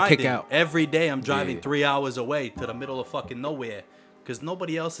that you gotta kick out. Every day I'm driving 3 hours away to the middle of fucking nowhere because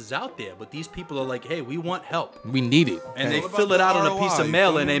nobody else is out there. But these people are like, hey, we want help. We need it. And they fill it out on a piece of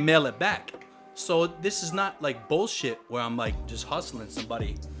mail and they mail it back. So this is not like bullshit where I'm like just hustling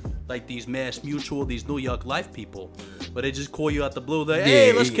somebody like these Mass Mutual, these New York Life people. But they just call you out the blue. They're,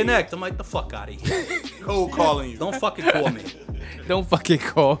 hey, let's connect. I'm like, the fuck out of here. Cold calling you. Don't fucking call me. Don't fucking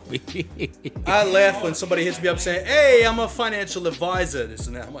call me. I laugh when somebody hits me up saying, hey, I'm a financial advisor, this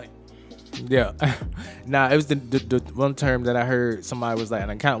and that. I'm like, yeah. Nah, it was the one term that I heard somebody was like, an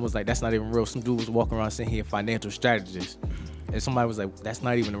accountant was like, that's not even real. Some dude was walking around saying he a financial strategist. And somebody was like, that's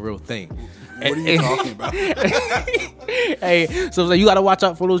not even a real thing. What are you talking about? Hey, so like, you got to watch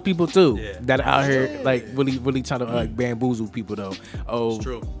out for those people too that are out here like really trying to like bamboozle people though. Oh, it's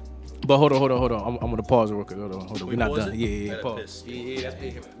true. But hold on. I'm gonna pause real quick. Hold on. We're not done. Yeah. Let it Pause. piss. Yeah, that's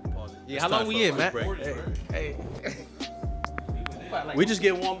big. Pause. Yeah, It's how long time we for a in, man? quick break. Hey. We just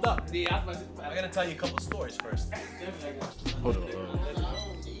get warmed up. I gotta tell you a couple stories first. Hold on.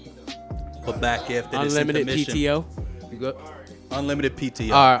 But back after this Unlimited intermission. PTO. You good? Unlimited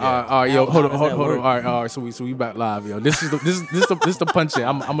PTO. All right, yo, hold on. How does that work? All right. So we back live, yo. This is the punch in.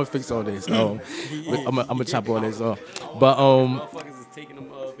 I'm gonna fix all this. I'm gonna chop all this off. But Motherfuckers is taking them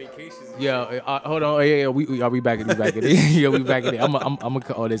vacations. yeah, hold on. Yeah, we back in it. Yeah, we back in it. I'm gonna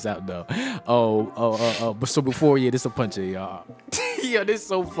cut all this out though. But so before, this is a punch in, y'all. Yo, this is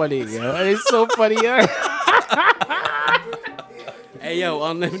so funny, yo. It's so funny, yo. Hey yo,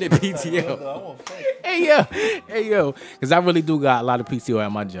 unlimited PTO. Hey yo, because I really do got a lot of PTO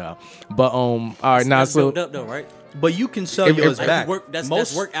at my job. But all right, now That's so built up though, right? But you can sell yours Like back. that's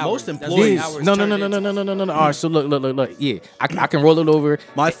most work hours. most That's employees. work hours no. turned All right, so look. Yeah, I can roll it over.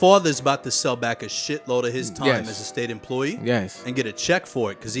 My father's about to sell back a shitload of his time Yes. as a state employee. Yes. And get a check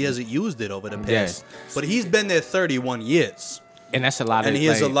for it because he hasn't used it over the past. Yes. But he's been there 31 years. And that's a lot of. And he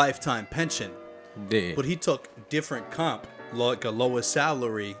has a lifetime pension. Yeah. But he took different comp, like a lower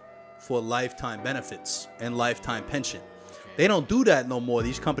salary for lifetime benefits and lifetime pension. They don't do that no more.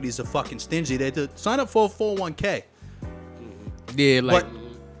 These companies are fucking stingy. They do, sign up for a 401k. Yeah, like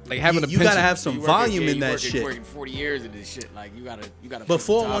having you gotta have some volume in that shit. Working 40 years of this shit, like you gotta. But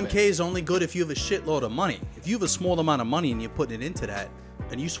 401k is only good if you have a shitload of money. If you have a small amount of money and you're putting it into that,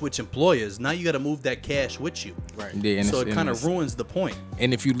 and you switch employers, now you got to move that cash with you. Right. Yeah, and So it's- it kind and of ruins the point.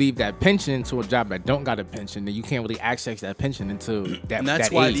 And if you leave that pension to a job that don't got a pension, then you can't really access that pension until that. And that's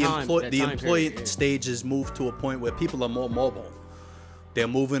that why age. the Time- employee that time period, yeah. stage has moved to a point where people are more mobile. They're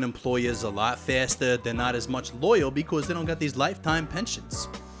moving employers a lot faster. They're not as much loyal because they don't got these lifetime pensions.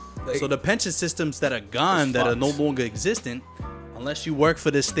 So the pension systems that are gone, that are no longer existent, unless you work for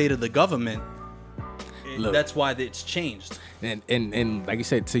the state or the government, Look. that's why it's changed. And like you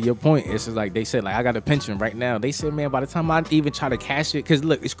said, to your point, it's just like they said, like I got a pension right now. They said, man, by the time I even try to cash it, because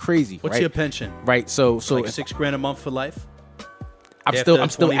look, it's crazy. What's right? your pension? Right. So Like $6,000 a month for life? I'm after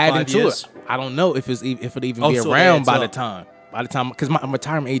still adding 25 to years? it. I don't know if it'll even Oh, be so it around adds by up. the time, because my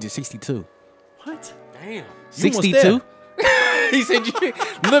retirement age is 62. What? Damn. You almost 62. He said,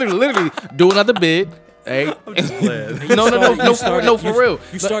 literally, do another bid. Hey, I'm just playing. no, for real.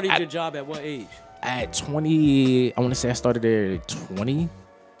 You started your job at what age? At 20, I want to say I started there at 20.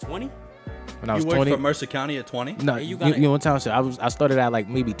 20? When I was You worked 20. for Mercer County at 20? No, you you got it. know what township? I started at like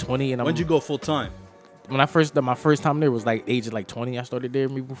maybe 20, and When'd you go full time? when I first my first time there was like age of like 20. I started there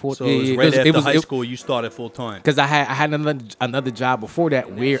maybe before. So it was right after high school, you started full time. Because I had another job before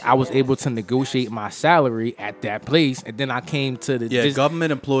that where I was able to negotiate my salary at that place, and then I came to the Yeah,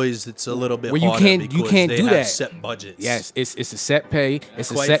 government employees, it's a little bit Where you harder can't because they do have that. set budgets. Yes, it's a set pay, it's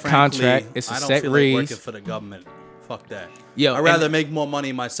a Quite set frankly, contract, it's a I don't set feel raise. like working for the government. Fuck that. Yo, I'd rather make more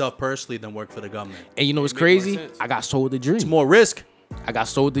money myself personally than work for the government. And you know what's It make more crazy? sense. I got sold the dream. It's more risk. I got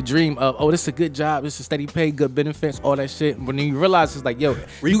sold the dream of, oh, this is a good job, this is steady pay, good benefits, all that shit. But then you realize it's like, yo,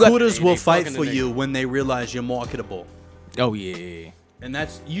 you got, Recruiters will they fight fucking for the you when they realize you're marketable. oh yeah. And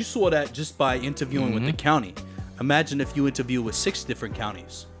you saw that just by interviewing with the county. Imagine if you interview with 6 different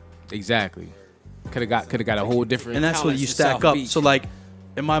counties. Exactly. Could have got a whole different. And that's what Talents you in stack South up. Beach. So like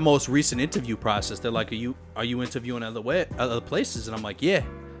in my most recent interview process, they're like, are you interviewing other places? And I'm like, yeah.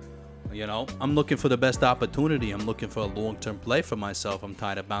 You know, I'm looking for the best opportunity. I'm looking for a long-term play for myself. I'm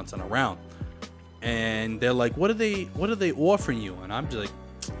tired of bouncing around. And they're like, what are they offering you? And I'm just like,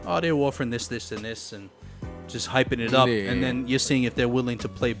 oh, they're offering this, and this, and just hyping it up. Yeah. And then you're seeing if they're willing to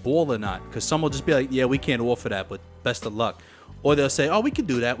play ball or not. Because some will just be like, yeah, we can't offer that, but best of luck. Or they'll say, oh, we can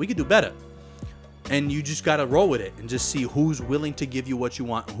do that. We can do better. And you just got to roll with it and just see who's willing to give you what you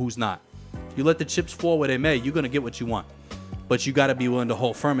want and who's not. You let the chips fall where they may, you're going to get what you want. But you got to be willing to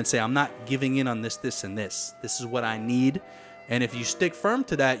hold firm and say, I'm not giving in on this, and this. This is what I need. And if you stick firm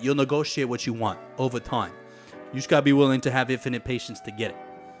to that, you'll negotiate what you want over time. You just got to be willing to have infinite patience to get it.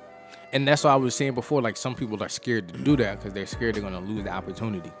 And that's what I was saying before. Like, some people are scared to do that because they're scared they're going to lose the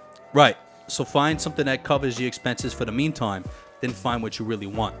opportunity. Right. So find something that covers your expenses for the meantime, then find what you really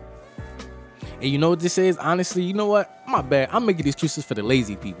want. And you know what this is? Honestly, you know what? My bad. I'm making excuses for the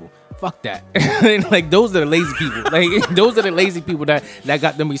lazy people. Fuck that. Like, those are the lazy people. Like, those are the lazy people that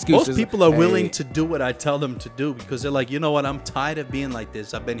got them excuses. Most people are willing Hey. to do what I tell them to do because they're like, you know what? I'm tired of being like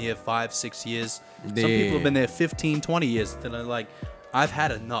this. I've been here 5, 6 years. Some people have been there 15, 20 years. And they're like, I've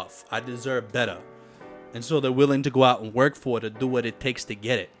had enough. I deserve better. And so they're willing to go out and work for it, to do what it takes to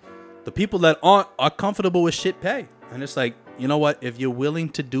get it. The people that aren't are comfortable with shit pay. And it's like, you know what? If you're willing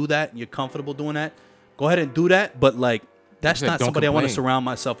to do that and you're comfortable doing that, go ahead and do that. But like, that's said, not don't somebody I want to complain. surround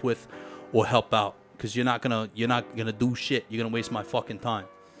myself with or help out. Because you're not gonna do shit. You're gonna waste my fucking time.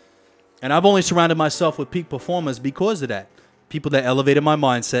 And I've only surrounded myself with peak performers because of that. People that elevated my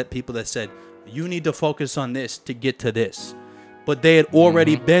mindset, people that said, you need to focus on this to get to this. But they had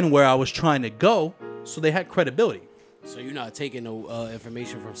already been where I was trying to go, so they had credibility. So you're not taking no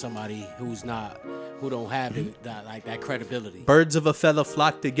information from somebody who don't have that credibility. Birds of a feather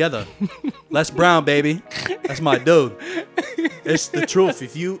flock together. Les Brown, baby. That's my dude. It's the truth.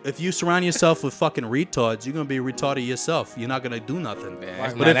 If you surround yourself with fucking retards, you're gonna be retarded yourself. You're not gonna do nothing.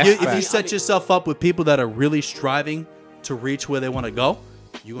 That's But not- if that's you fact. set yourself up with people that are really striving to reach where they want to go,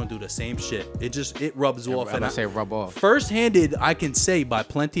 you're gonna do the same shit. It rubs off. I'm And gonna say rub off. First-handed, I can say by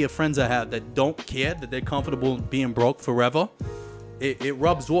plenty of friends I have that don't care, that they're comfortable being broke forever. It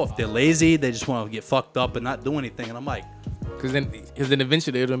rubs off. They're lazy. They just want to get fucked up and not do anything. And I'm like, Because then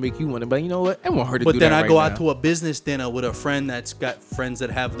eventually it'll make you want to. But you know what? It won't hurt to but do then that I right go now. out to a business dinner with a friend that's got friends that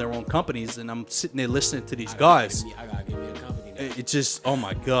have their own companies, and I'm sitting there listening to these guys. I gotta give me a company now. It just, oh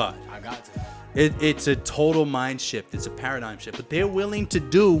my god. I got to. It's a total mind shift. It's a paradigm shift. But they're willing to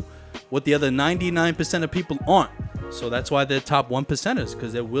do what the other 99% of people aren't. So that's why they're top 1%ers,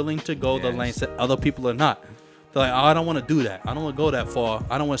 because they're willing to go the Yes. lengths that other people are not. They're like, oh, I don't want to do that. I don't want to go that far.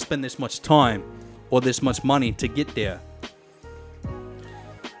 I don't want to spend this much time or this much money to get there.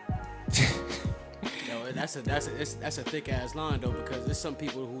 Yo, that's a thick ass line though, because there's some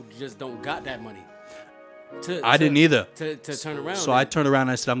people who just don't got that money. I didn't either. To turn around. So I turned around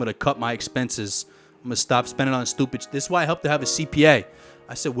and I said, I'm going to cut my expenses. I'm going to stop spending on stupid. This is why I helped to have a CPA.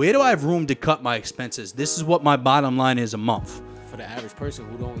 I said, where do I have room to cut my expenses? This is what my bottom line is a month. For the average person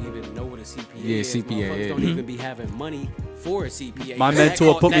who don't even know what a CPA Yeah, is, CPA, motherfuckers yeah. don't even be having money for a CPA. My That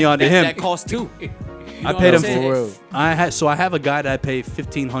mentor put me onto him. That costs too. You I know paid what him I'm for saying? real. I have a guy that I pay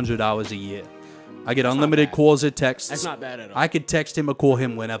 $1,500 a year. I get unlimited bad. calls or texts. That's not bad at all. I could text him or call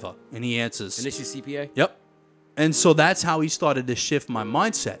him whenever, and he answers. And this your CPA? Yep. And so that's how he started to shift my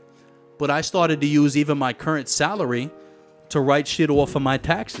mindset. But I started to use even my current salary to write shit off of my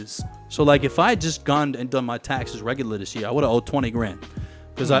taxes. So like if I had just gone and done my taxes regular this year, I would have owed 20 grand.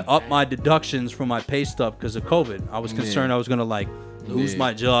 Because I upped my deductions from my pay stub because of COVID. I was concerned I was going to like lose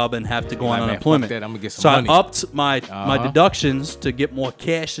my job and have to go on like, man, unemployment. fuck that, I'm gonna get some so money. I upped my deductions to get more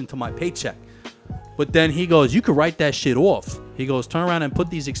cash into my paycheck. But then he goes, you could write that shit off. He goes, turn around and put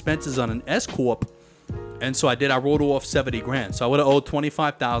these expenses on an S corp. And so I did. I wrote off 70 grand. So I would have owed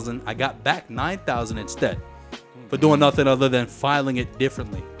 25,000. I got back 9,000 instead for doing nothing other than filing it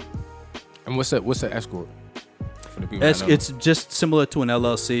differently. And what's the S corp? For the people that know. It's just similar to an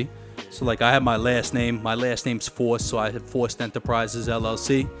LLC. So like I have my last name. My last name's Force, so I have Forced Enterprises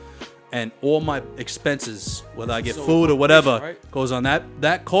LLC. And all my expenses, whether I get food or whatever, right? goes on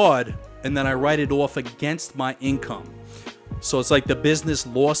that card, and then I write it off against my income. So it's like the business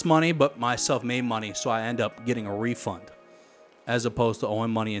lost money, but my self-made money, so I end up getting a refund as opposed to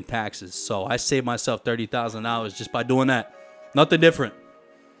owing money in taxes. So I saved myself $30,000 just by doing that. Nothing different.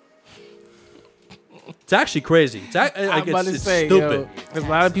 It's actually crazy. It's stupid. Because a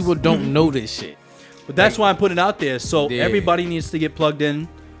lot of people don't know this shit. But that's why I'm putting it out there. So everybody needs to get plugged in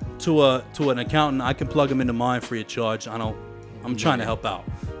to an accountant. I can plug them into mine free of charge. I'm trying to help out.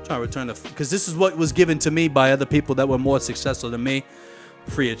 I'm trying to return because this is what was given to me by other people that were more successful than me,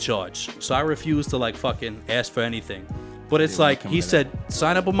 free of charge. So I refuse to like fucking ask for anything. But it's like he said,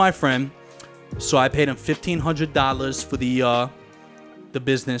 sign up with my friend. So I paid him $1,500 for the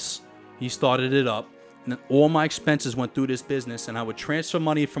business. He started it up. And then all my expenses went through this business, and I would transfer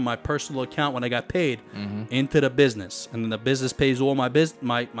money from my personal account when I got paid into the business, and then the business pays all my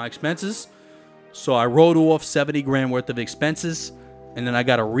expenses. So I wrote off 70 grand worth of expenses, and then I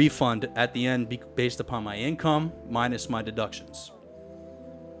got a refund at the end based upon my income minus my deductions.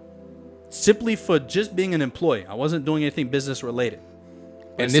 Simply for just being an employee, I wasn't doing anything business related.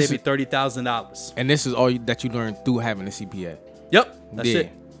 And this saved me $30,000. And this is all that you learned through having a CPA. Yep, that's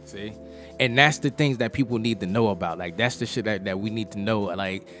it. See. And that's the things that people need to know about. Like that's the shit that we need to know.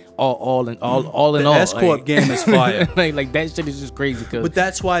 Like all in all. The S corp game is fire. like that shit is just crazy. But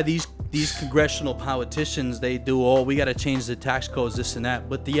that's why these congressional politicians, they do we got to change the tax codes, this and that.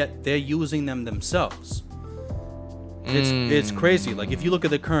 But yet they're using them themselves. It's crazy. Like if you look at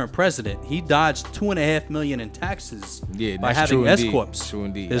the current president, he dodged $2.5 million in taxes by having S corps. True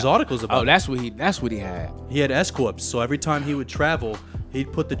indeed. There's articles about. Oh, that's what he had. He had S corps. So every time he would travel,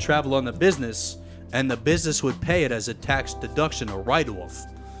 he'd put the travel on the business, and the business would pay it as a tax deduction or write-off.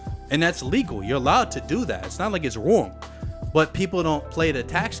 And that's legal. You're allowed to do that. It's not like it's wrong. But people don't play the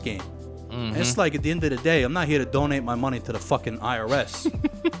tax game. It's like at the end of the day, I'm not here to donate my money to the fucking IRS.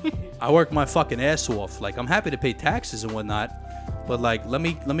 I work my fucking ass off. Like I'm happy to pay taxes and whatnot, but like let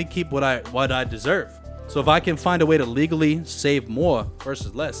me keep what I deserve. So if I can find a way to legally save more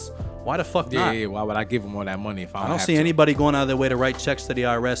versus less, why the fuck not? Yeah. Why would I give them all that money if I don't see anybody going out of their way to write checks to the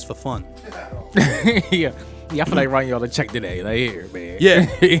IRS for fun. Yeah, I feel like writing y'all a check today. Like here, man.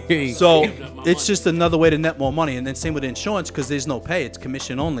 Yeah. So it's just another way to net more money. And then same with insurance, because there's no pay, it's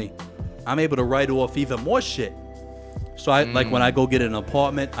commission only. I'm able to write off even more shit. So I like when I go get an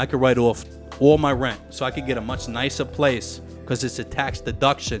apartment, I could write off all my rent, so I could get a much nicer place because it's a tax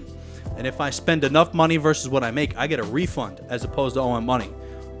deduction. And if I spend enough money versus what I make, I get a refund as opposed to owing money,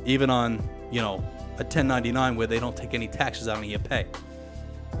 even on a 1099 where they don't take any taxes out of your pay.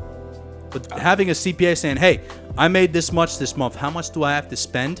 But having a CPA saying, "Hey, I made this much this month. How much do I have to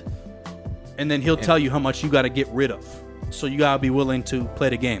spend?" And then he'll tell you how much you got to get rid of. So you gotta be willing to play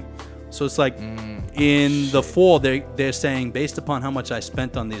the game. So it's like in the fall, they're saying based upon how much I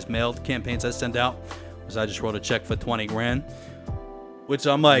spent on these mail campaigns I sent out, because I just wrote a check for 20 grand, which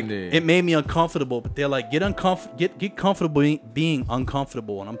I'm like, it made me uncomfortable. But they're like, get comfortable being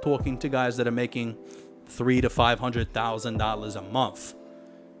uncomfortable. And I'm talking to guys that are making $300,000 to $500,000 a month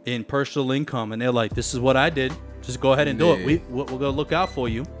in personal income, and they're like, this is what I did. Just go ahead and do it. We're gonna look out for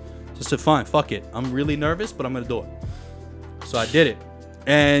you. Just to fine, fuck it. I'm really nervous, but I'm gonna do it. So I did it.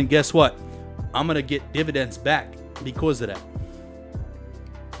 And guess what? I'm going to get dividends back because of that.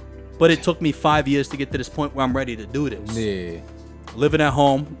 But it took me 5 years to get to this point where I'm ready to do this. Yeah. Living at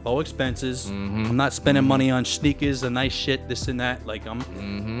home, low expenses. I'm not spending money on sneakers and nice shit, this and that. Like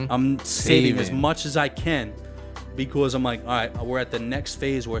I'm saving as much as I can because I'm like, all right, we're at the next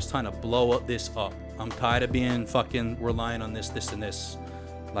phase where it's time to blow this up. I'm tired of being fucking relying on this, and this.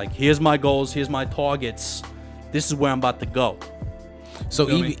 Like, here's my goals. Here's my targets. This is where I'm about to go. So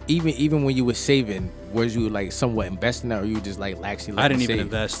even when you were saving, was you like somewhat investing that, or you just like actually? I didn't even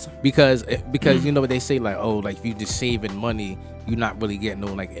invest because you know what they say, like, oh, like if you just saving money, you're not really getting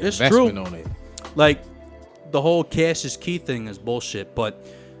no like it's investment true. on it. Like the whole cash is key thing is bullshit. But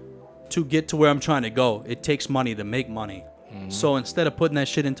to get to where I'm trying to go, it takes money to make money. So instead of putting that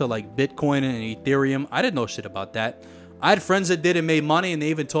shit into like Bitcoin and Ethereum, I didn't know shit about that. I had friends that did and made money, and they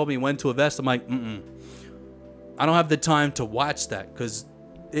even told me when to invest. I'm like, I don't have the time to watch that because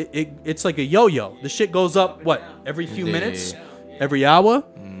it's like a yo-yo. The shit goes up, what, every few minutes? Every hour?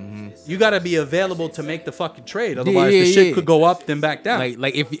 You got to be available to make the fucking trade. Otherwise, the shit could go up, then back down.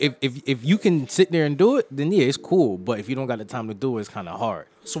 Like if you can sit there and do it, then yeah, it's cool. But if you don't got the time to do it, it's kind of hard.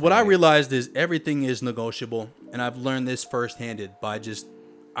 So what I realized is everything is negotiable. And I've learned this firsthand by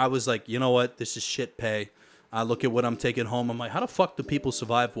I was like, you know what? This is shit pay. I look at what I'm taking home. I'm like, how the fuck do people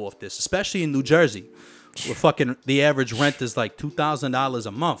survive off this? Especially in New Jersey, where fucking the average rent is like $2,000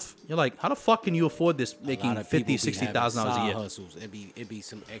 a month. You're like, how the fuck can you afford this making $50,000, $60,000 a year? Hustles. It be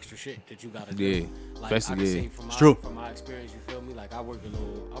some extra shit that you gotta do. Yeah, Like I can say It's true. From my experience, you feel me? Like I work a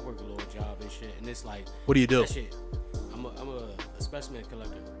little job and shit, and it's like, What do you do? that shit, I'm a specimen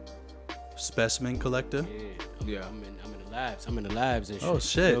collector. Specimen collector? Yeah. I'm in the labs. I'm in the labs and shit. Oh,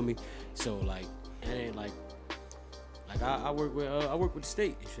 shit. You feel me? So like, it ain't like I work with the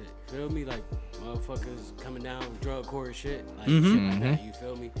state and shit. You feel me? Like motherfuckers coming down drug court and shit. Like shit like that. You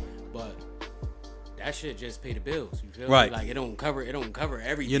feel me? But that shit just pay the bills. You feel Right. me? Like it don't cover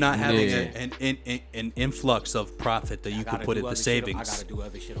everything. You're not having an influx of profit that you could put into savings. I gotta do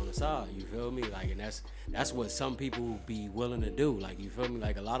other shit on the side. You feel me? Like, and that's what some people be willing to do. Like, you feel me?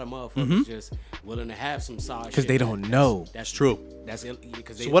 Like a lot of motherfuckers just willing to have some side shit Because they don't know. That's true. That's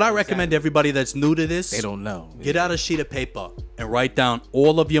because. So what I recommend everybody that's new to this, They don't know. get out a sheet of paper and write down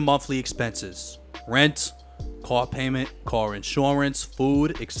all of your monthly expenses: rent, car payment, car insurance,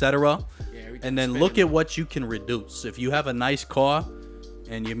 food, etc. And then look at what you can reduce. If you have a nice car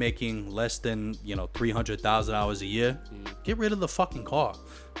and you're making less than, $300,000 a year, get rid of the fucking car.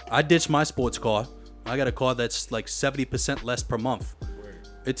 I ditched my sports car. I got a car that's like 70% less per month.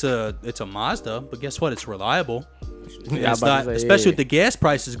 It's a Mazda, but guess what? It's reliable. Yeah, It's not, especially with the gas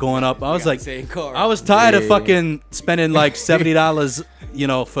prices going up. I was like, same car. I was tired of fucking spending like $70,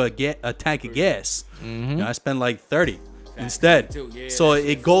 for a tank of gas. I spend like $30 instead. Yeah, So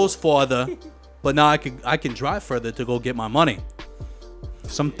it goes farther, but now I can drive further to go get my money.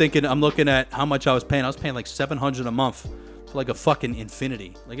 So I'm looking at how much I was paying. I was paying like $700 a month for like a fucking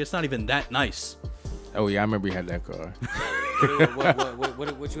Infinity. Like, it's not even that nice. Oh yeah, I remember you had that car.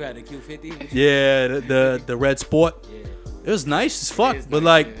 What you had, the Q50? Yeah, the red Sport. Yeah. It was nice as fuck, It is but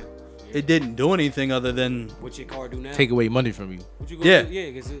nice, like yeah. it didn't do anything other than What your car do now? Take away money from you. What you gonna Yeah. do?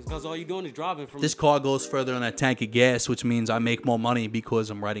 Yeah, because all you doing is driving from. this car goes further on that tank of gas, which means I make more money because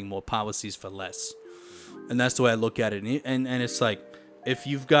I'm writing more policies for less. And that's the way I look at it. And it's like, if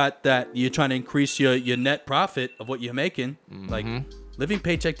you've got that, you're trying to increase your net profit of what you're making, like living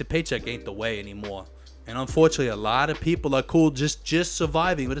paycheck to paycheck ain't the way anymore. And unfortunately, a lot of people are cool just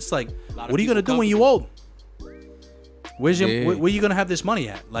surviving. But it's like, what are you gonna do when you old? Where are you gonna have this money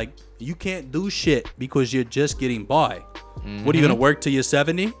at? Like, you can't do shit because you're just getting by. What are you gonna work till you're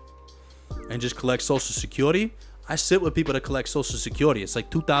 70 and just collect Social Security? I sit with people that collect Social Security. It's like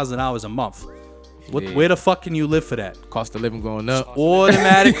 $2,000 a month. Where the fuck can you live for that? Cost of living going up.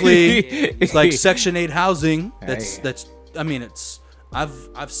 Automatically, it's like Section 8 housing.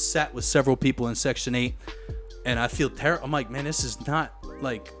 I've sat with several people in Section 8, and I feel terrible. I'm like, man, this is not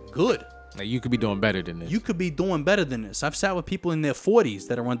like good. Like, you could be doing better than this. You could be doing better than this. I've sat with people in their 40s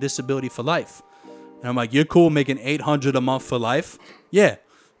that are on disability for life, and I'm like, you're cool making $800 a month for life? Yeah.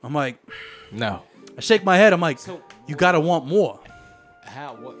 I'm like, no. I shake my head. I'm like, you gotta want more.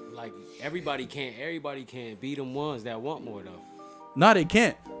 Like everybody can't be them ones that want more though. No, they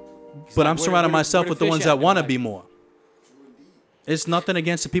can't. But I'm surrounding myself with the ones that want to be more. It's nothing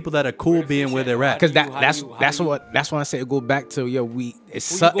against the people that are cool being where they're at. Because that's what I say. Go back to who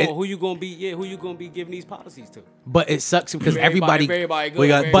you gonna be giving these policies to? But it sucks because everybody We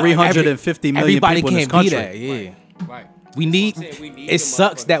got 350 million everybody people in this can't be country. that. Yeah. Right. We need. It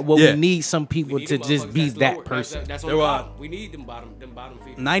sucks that we need some people We need to them just be motherfuckers that lower. person. That's on There the are- bottom. We need them bottom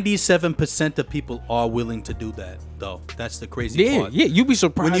people. 97% of people are willing to do that, though. That's the crazy part. Yeah. You'd be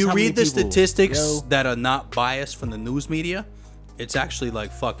surprised When you how many read the people- statistics Yo. that are not biased from the news media, it's actually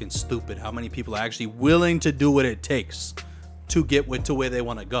like fucking stupid how many people are actually willing to do what it takes to get to where they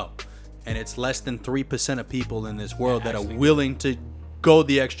want to go. And it's less than 3% of people in this world that are willing to go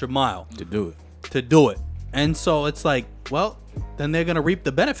the extra mile to do it. And so it's like, well, then they're going to reap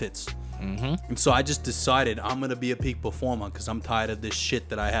the benefits. And so I just decided I'm going to be a peak performer because I'm tired of this shit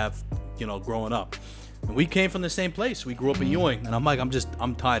that I have, growing up. And we came from the same place. We grew up in Ewing. And I'm like,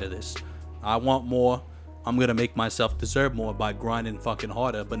 I'm tired of this. I want more. I'm going to make myself deserve more by grinding fucking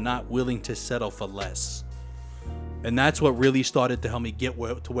harder, but not willing to settle for less. And that's what really started to help me get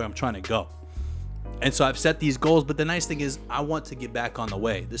to where I'm trying to go. And so I've set these goals, but the nice thing is I want to get back on the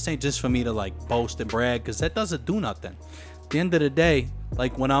way. This ain't just for me to like boast and brag, because that doesn't do nothing. At the end of the day,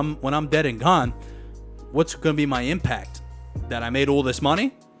 like when I'm dead and gone, what's going to be my impact? That I made all this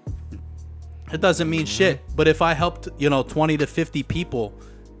money? It doesn't mean shit. But if I helped, 20 to 50 people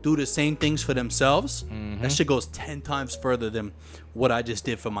do the same things for themselves, that shit goes 10 times further than what I just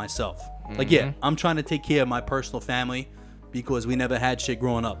did for myself. Like, yeah, I'm trying to take care of my personal family because we never had shit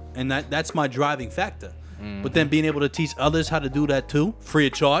growing up. And that's my driving factor. But then being able to teach others how to do that too, free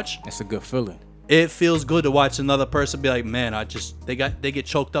of charge. That's a good feeling. It feels good to watch another person be like, man, they get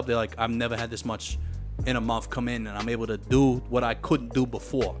choked up. They're like, I've never had this much in a month come in and I'm able to do what I couldn't do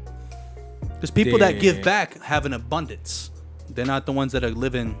before. Because people that give back have an abundance. They're not the ones that are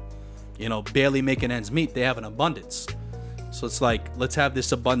living, barely making ends meet. They have an abundance. So it's like, let's have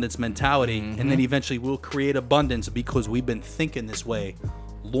this abundance mentality, and then eventually we'll create abundance because we've been thinking this way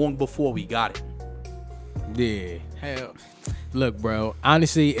long before we got it. Yeah. Hell. Look, bro,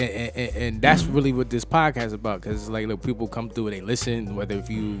 honestly, and that's really what this podcast is about. Because, like, look, people come through, they listen, whether if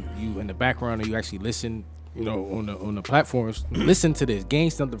you in the background or you actually listen, on the platforms, listen to this, gain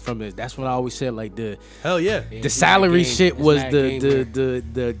something from this. That's what I always said. Like the salary shit was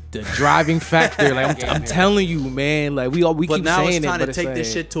the driving factor. Like I'm telling you, man. Like we keep saying it. But now it's time to take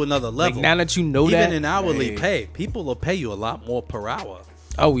this shit to another level. Like now that you know that, even in hourly pay, people will pay you a lot more per hour.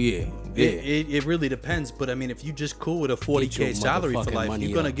 Oh yeah. It really depends. But I mean, if you just cool with a 40K salary for life,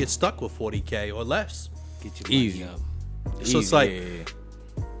 you're gonna get stuck with 40K or less. Get your money up. So it's like,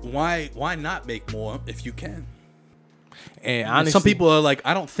 why not make more if you can? And honestly, some people are like,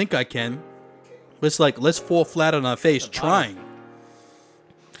 I don't think I can. But it's like, let's fall flat on our face trying.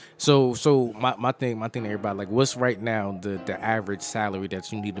 So my thing to everybody, like, what's right now the average salary that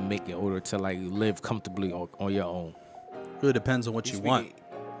you need to make in order to like live comfortably on your own? It really depends on what you want.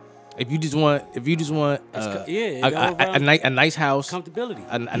 If you just want a nice house, comfortability,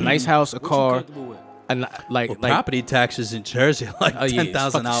 a nice house, a car. Property taxes in Jersey are like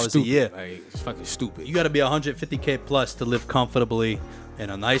 $10,000 a year. Like, it's fucking stupid. You got to be 150K plus to live comfortably in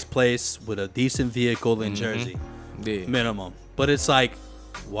a nice place with a decent vehicle in Jersey, minimum. But it's like,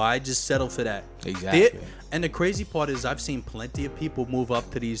 why just settle for that? Exactly. And the crazy part is, I've seen plenty of people move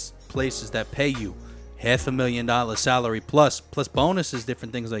up to these places that pay you $500,000 salary plus bonuses,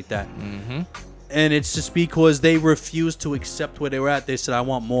 different things like that. And it's just because they refuse to accept where they were at. They said, I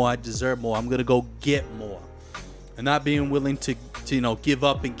want more, I deserve more, I'm gonna go get more. And not being willing to give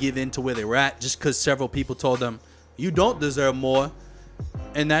up and give in to where they were at just because several people told them you don't deserve more.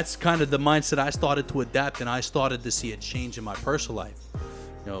 And that's kind of the mindset I started to adapt, and I started to see a change in my personal life.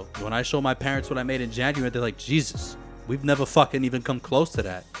 When I showed my parents what I made in January, they're like, Jesus, we've never fucking even come close to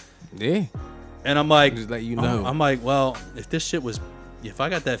that. Yeah. And I'm like, just let you know. I'm like, well, if I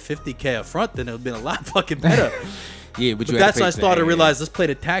got that 50K up front, then it would have been a lot fucking better. Yeah, but that's when I started to realize, let's play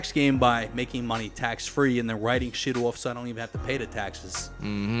the tax game by making money tax free and then writing shit off so I don't even have to pay the taxes.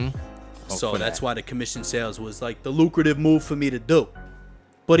 So that's why the commission sales was like the lucrative move for me to do.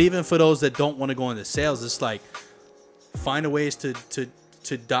 But even for those that don't want to go into sales, it's like, find a ways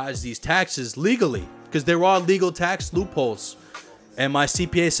to dodge these taxes legally, because there are legal tax loopholes. And my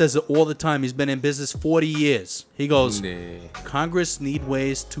CPA says it all the time. He's been in business 40 years. He goes, Congress need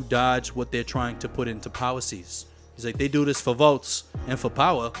ways to dodge what they're trying to put into policies. He's like, they do this for votes and for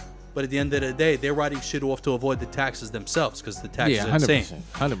power, but at the end of the day, they're writing shit off to avoid the taxes themselves because the taxes are insane.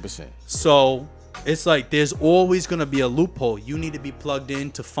 100%. So it's like, there's always going to be a loophole. You need to be plugged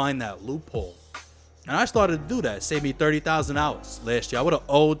in to find that loophole. And I started to do that. It saved me 30,000 hours last year. I would have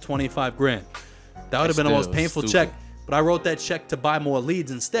owed 25 grand. That would have been the most painful check. But I wrote that check to buy more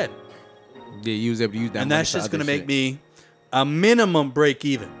leads instead. Yeah, you was able to use that. And that's just gonna make me a minimum break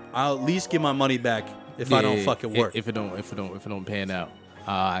even. I'll at least get my money back if I don't fucking work. If it don't pan out.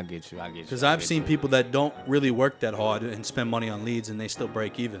 I get you. Because I've seen people that don't really work that hard and spend money on leads and they still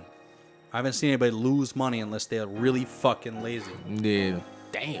break even. I haven't seen anybody lose money unless they're really fucking lazy. Yeah.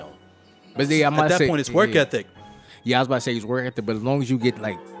 Damn. But at that point, it's work ethic. Yeah, I was about to say it's work ethic, but as long as you get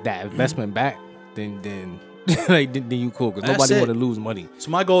like that investment back, then like then you cool, because nobody want to lose money. So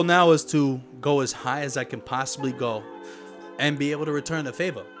my goal now is to go as high as I can possibly go and be able to return the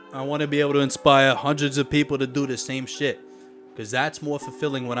favor. I want to be able to inspire hundreds of people to do the same shit, because that's more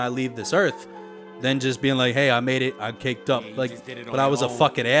fulfilling when I leave this earth than just being like, hey, I made it, I caked up, but I was a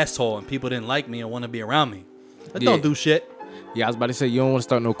fucking asshole and people didn't like me and want to be around me. Don't do shit. Yeah, I was about to say, you don't want to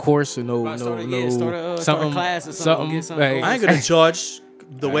start no course or start a class or something. Like, I ain't gonna charge.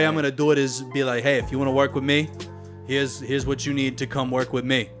 The way I'm gonna do it is be like, hey, if you want to work with me, here's what you need to come work with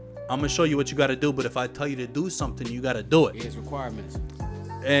me. I'm gonna show you what you gotta do, but if I tell you to do something, you gotta do it. Here's requirements.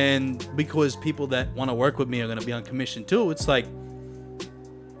 And because people that want to work with me are gonna be on commission too, it's like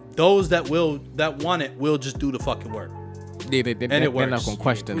those that want it will just do the fucking work. Yeah, they're not works. gonna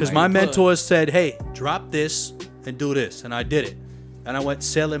question. Because like, my mentor said, hey, drop this and do this. And I did it. And I went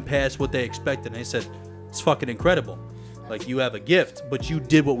sailing past what they expected. And they said, it's fucking incredible. Like, you have a gift, but you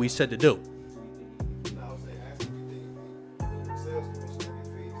did what we said to do.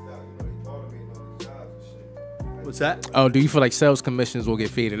 What's that? Oh, do you feel like sales commissions will get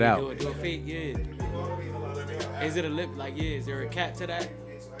faded out? Do a fade, yeah. Is it a lip? Like, yeah, is there a cap to that?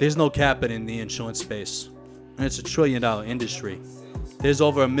 There's no cap in the insurance space. And it's $1 trillion industry. There's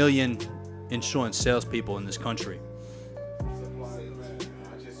over 1 million insurance salespeople in this country.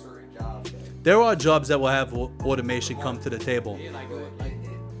 There are jobs that will have automation come to the table.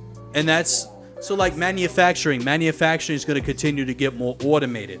 And that's, so like manufacturing. Manufacturing is going to continue to get more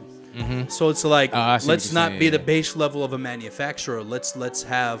automated. So it's like, let's not be the base level of a manufacturer. Let's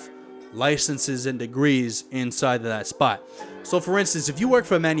have licenses and degrees inside of that spot. So for instance, if you work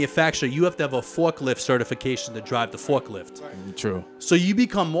for a manufacturer, you have to have a forklift certification to drive the forklift. True. So you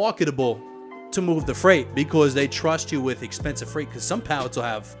become marketable to move the freight because they trust you with expensive freight, because some pallets will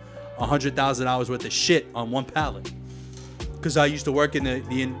have 100,000 hours worth of shit on one pallet. Because I used to work in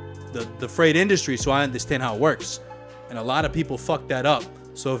the freight industry, so I understand how it works. And a lot of people fuck that up.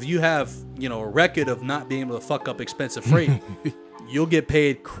 So if you have, you know, a record of not being able to fuck up expensive freight, you'll get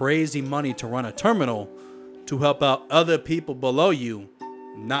paid crazy money to run a terminal to help out other people below you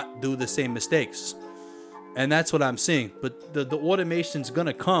not do the same mistakes. And that's what I'm seeing. But the automation's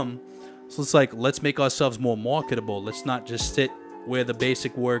gonna come. So it's like, let's make ourselves more marketable. Let's not just sit where the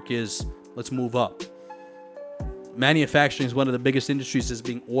basic work is. Let's move up. Manufacturing is one of the biggest industries that's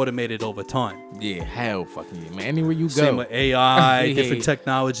being automated over time. Yeah, hell fucking yeah, man. Anywhere you go. Same with AI, different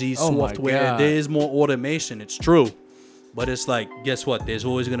technologies, software. There is more automation. It's true. But it's like, guess what? There's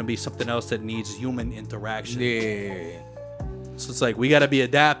always going to be something else that needs human interaction. Yeah. So it's like, we got to be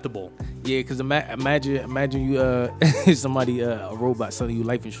adaptable. Yeah, because imagine you, somebody, a robot selling you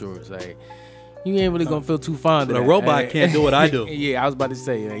life insurance. Like, you ain't really going to feel too fond of that. A robot can't do what I do. Yeah, I was about to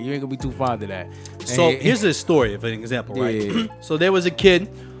say, like, you ain't going to be too fond of that. So here's a story of an example, right? Yeah. So there was a kid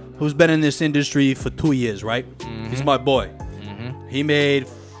who's been in this industry for 2 years, right? He's my boy. He made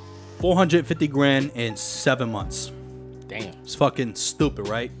 450 grand in 7 months. Damn. It's fucking stupid,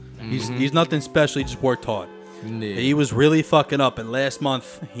 right? He's nothing special. He just worked hard. Yeah. He was really fucking up. And last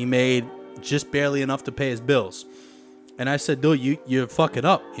month, he made just barely enough to pay his bills. And I said, dude, you're fucking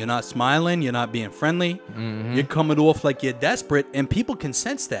up. You're not smiling. You're not being friendly. You're coming off like you're desperate. And people can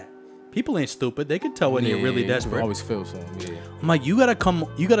sense that. People ain't stupid. They can tell when you're really desperate. You always feel something, yeah. I'm like, you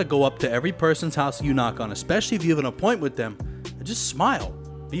gotta go up to every person's house you knock on, especially if you have an appointment with them, and just smile.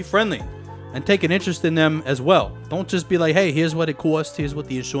 Be friendly. And take an interest in them as well. Don't just be like, hey, here's what it costs. Here's what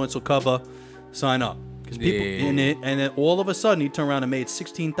the insurance will cover. Sign up. Because people in it, and then all of a sudden, he turned around and made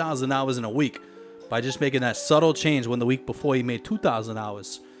 $16,000 in a week by just making that subtle change when the week before he made 2,000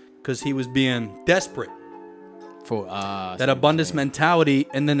 hours because he was being desperate. For that abundance mentality,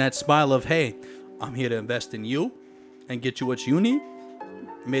 and then that smile of, hey, I'm here to invest in you and get you what you need,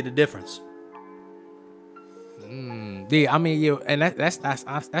 made a difference. Yeah, I mean, yeah, and that's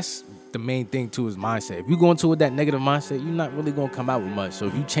the main thing too, is mindset. If you go into it with that negative mindset, you're not really gonna come out with much. So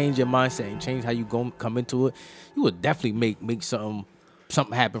if you change your mindset and change how you come into it, you will definitely make something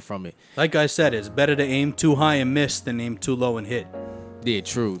happen from it. Like I said, it's better to aim too high and miss than aim too low and hit. Yeah,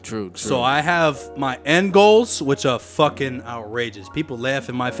 true. So I have my end goals, which are fucking outrageous. People laugh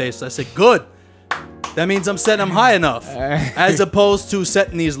in my face. I said, good. That means I'm setting them high enough. As opposed to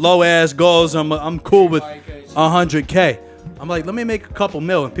setting these low-ass goals. I'm cool with 100K. I'm like, let me make a couple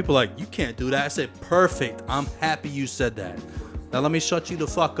mil. And people are like, you can't do that. I said, perfect. I'm happy you said that. Now let me shut you the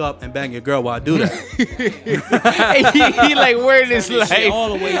fuck up and bang your girl while I do that. he like, where this life?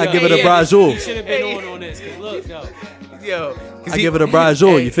 I give it a brajul. You should have been on this. Cause look, yo, I give it a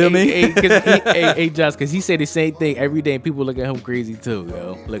brajul. You feel me? Hey, Josh, because he say the same thing every day, and people look at him crazy too,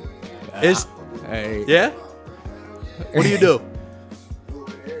 yo. Look, yeah. What do you do?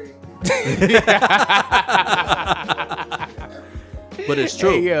 But it's true.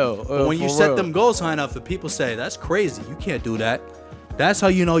 Hey, yo, but when you set them goals high enough, and people say, that's crazy, you can't do that. That's how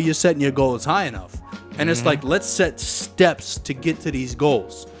you know you're setting your goals high enough. And it's like, let's set steps to get to these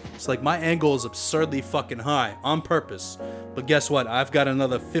goals. It's like my end goal is absurdly fucking high on purpose. But guess what? I've got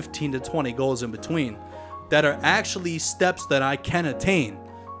another 15 to 20 goals in between that are actually steps that I can attain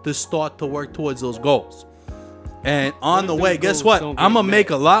to start to work towards those goals. And on the way, guess what? I'm going to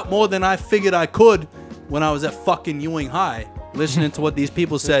make a lot more than I figured I could when I was at fucking Ewing High, listening to what these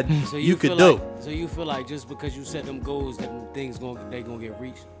people said you could do. So you feel like just because you set them goals, that they gonna get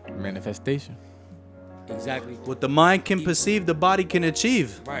reached? Manifestation. Exactly. What the mind can perceive, the body can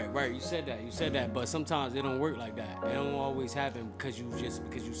achieve. Right. You said that. But sometimes it don't work like that. It don't always happen because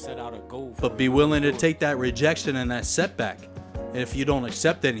you set out a goal. But be willing to take that rejection and that setback. And if you don't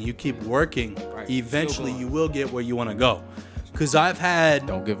accept it and you keep working, eventually you will get where you want to go. Because I've had...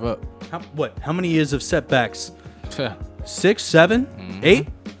 Don't give up. How many years of setbacks? 6, 7, 8?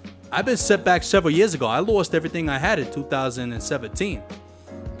 I've been set back several years ago. I lost everything I had in 2017.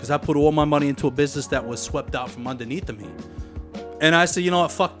 Because I put all my money into a business that was swept out from underneath of me. And I said, you know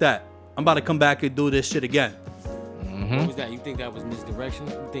what, fuck that. I'm about to come back and do this shit again. What was that? You think that was misdirection?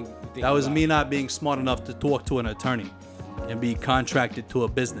 You think that was me not being smart enough to talk to an attorney and be contracted to a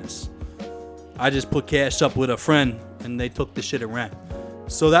business. I just put cash up with a friend and they took the shit and ran.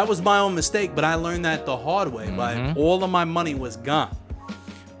 So that was my own mistake, but I learned that the hard way. By all of my money was gone.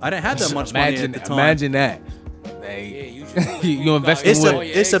 I didn't have that much money at the time. Imagine that. You invest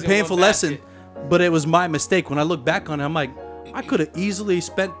it's a painful lesson, but it was my mistake. When I look back on it, I'm like, I could have easily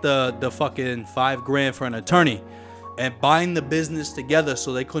spent the fucking $5,000 for an attorney and buying the business together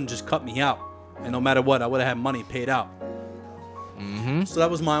so they couldn't just cut me out. And no matter what, I would have had money paid out. So that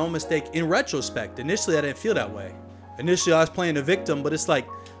was my own mistake. In retrospect, initially I didn't feel that way. Initially I was playing the victim, but it's like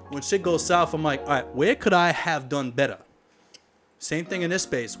when shit goes south, I'm like, all right, where could I have done better? Same thing in this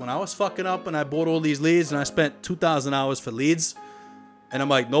space. When I was fucking up and I bought all these leads and I spent 2,000 hours for leads, and I'm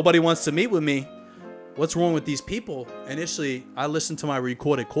like, nobody wants to meet with me. What's wrong with these people? Initially, I listened to my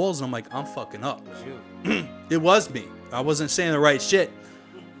recorded calls and I'm like, I'm fucking up. It was me. I wasn't saying the right shit.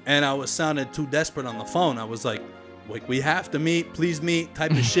 And I was sounding too desperate on the phone. I was like, we have to meet, please meet,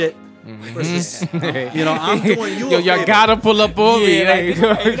 type of shit. Versus, you know, I'm doing you a favor. You gotta pull up on me. Right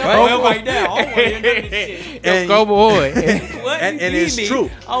now. I don't want to hear none of this shit. And, go boy. and it's true.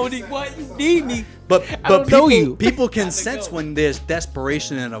 I don't need what you need me. But people can sense when there's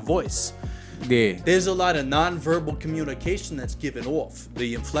desperation in a voice. Yeah. There's a lot of nonverbal communication that's given off.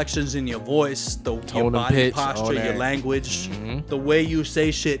 The inflections in your voice, your body pitch, posture, your language, the way you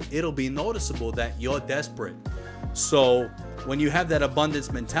say shit, it'll be noticeable that you're desperate. So when you have that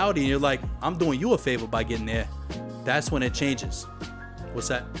abundance mentality and you're like, I'm doing you a favor by getting there, that's when it changes. What's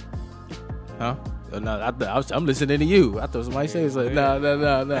that? Huh? No, I'm listening to you. I thought somebody said something. No.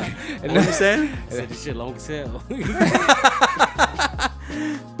 What you saying? I said this shit long as hell.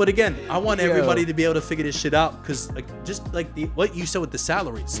 But again, I want everybody to be able to figure this shit out because, what you said with the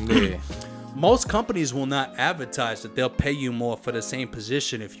salaries. Yeah. Most companies will not advertise that they'll pay you more for the same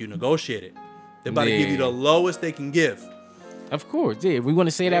position if you negotiate it. They're about to give you the lowest they can give. Of course, yeah. We want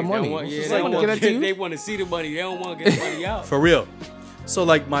to say that money. They want to see the money. They don't want to get the money out. For real. So,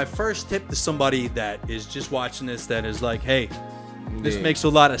 like, my first tip to somebody that is just watching this that is like, hey, this makes a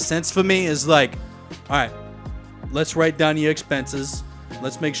lot of sense for me is like, all right, let's write down your expenses.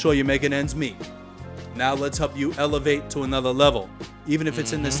 Let's make sure you're making ends meet. Now let's help you elevate to another level. Even if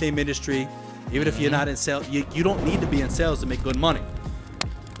it's in the same industry, even if you're not in sales, you don't need to be in sales to make good money.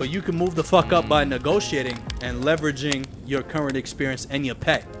 But you can move the fuck up by negotiating and leveraging your current experience and your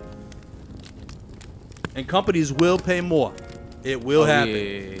pay. And companies will pay more. It will happen.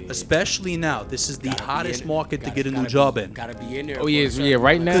 Yeah. Especially now. This is the hottest market to get a new job in. Gotta be in there. Oh yeah,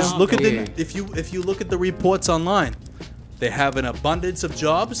 right now. Because look at if you look at the reports online, they have an abundance of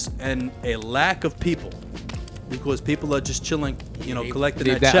jobs and a lack of people. Because people are just chilling, collecting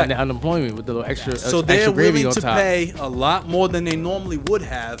that check. The unemployment with the little extra. So they're willing to pay a lot more than they normally would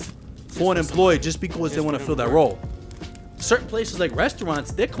have for an employee just because they want to fill that role. Certain places like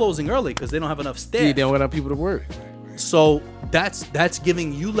restaurants, they're closing early because they don't have enough staff. Yeah, they don't have enough people to work. So that's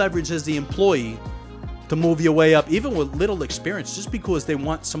giving you leverage as the employee to move your way up, even with little experience, just because they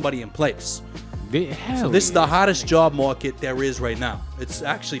want somebody in place. So this is the hottest job market there is right now. It's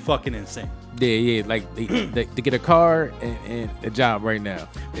actually fucking insane. Yeah, like they get a car and a job right now.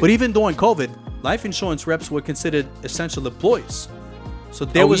 But even during COVID, life insurance reps were considered essential employees. So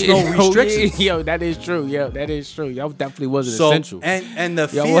there was no restrictions. Yo, that is true. That is true. Y'all definitely wasn't essential. And the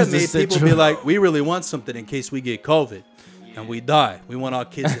fear made people be like, we really want something in case we get COVID and we die. We want our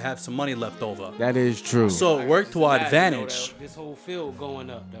kids to have some money left over. That is true. So work to our advantage. This whole field going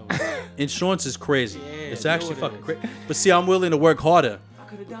up, though. Insurance is crazy. It's actually fucking crazy. But see, I'm willing to work harder.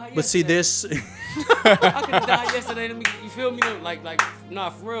 But see this. I could have died yesterday. You feel me? Like, nah,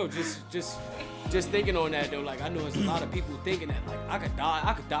 for real. Just thinking on that though. Like, I know there's a lot of people thinking that like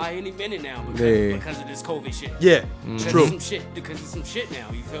I could die any minute now because of this COVID shit. Yeah, it's true. Because of some shit now.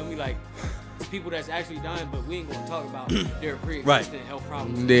 You feel me? Like, it's people that's actually dying, but we ain't gonna talk about their pre-existing health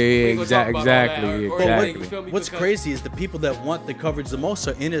problems. Yeah, exactly. What's crazy is the people that want the coverage the most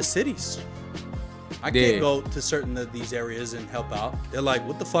are inner cities. I can't go to certain of these areas and help out. They're like,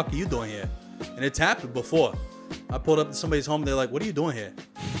 what the fuck are you doing here? And it's happened before. I pulled up to somebody's home. They're like, "What are you doing here?"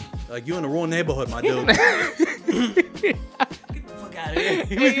 Like, you in the wrong neighborhood, my dude. Get the fuck out of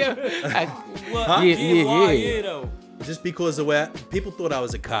here. What? Huh? Yeah. Though. Just because the way people thought I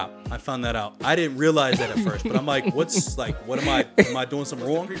was a cop. I found that out. I didn't realize that at first, but I'm like, what am I doing something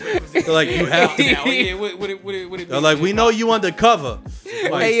wrong? They're like, you have to. Yeah, what They're like, we know you undercover.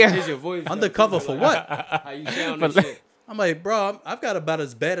 I'm like, Here's your voice. undercover for what? How you sound and shit. I'm like, bro, I've got about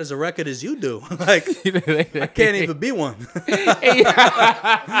as bad as a record as you do. Like, I can't even be one. Bitch,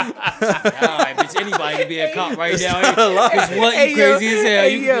 anybody can be a cop right now. It's what you crazy as hell.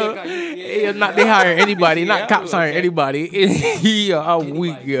 You can be a cop. They hire anybody, not cops hiring anybody. I'm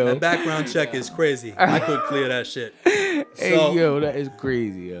weak, yo. That background check is crazy. I could clear that shit. Hey, yo, that is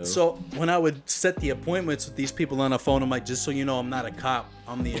crazy, yo. So when I would set the appointments with these people on the phone, I'm like, just so you know, I'm not a cop.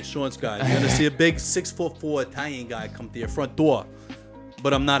 I'm the insurance guy. You're gonna see a big 6'4" Italian guy come to your front door,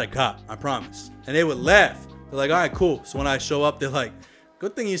 but I'm not a cop. I promise. And they would laugh. They're like, all right, cool. So when I show up, they're like,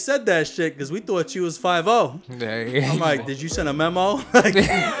 good thing you said that shit, because we thought you was 5'0". I'm like, did you send a memo? Like,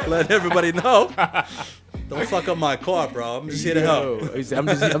 let everybody know. Don't fuck up my car, bro. I'm just here to help. I'm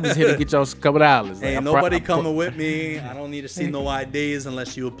just here to get y'all a couple dollars. Ain't nobody coming with me. I don't need to see no IDs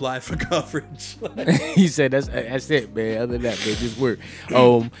unless you apply for coverage. He said that's it, man. Other than that, man, just work.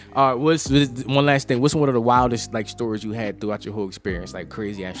 All right, what's one last thing? What's one of the wildest like stories you had throughout your whole experience? Like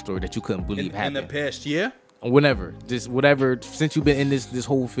crazy ass story that you couldn't believe happened in the past year? Whenever, just whatever. Since you've been in this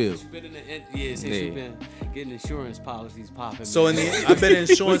whole field. Since you've been getting insurance policies popping. So I've been in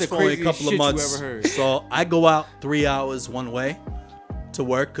insurance for only a couple of months. So I go out 3 hours one way to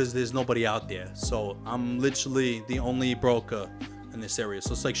work because there's nobody out there. So I'm literally the only broker in this area.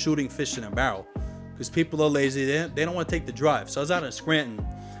 So it's like shooting fish in a barrel because people are lazy. They don't want to take the drive. So I was out in Scranton,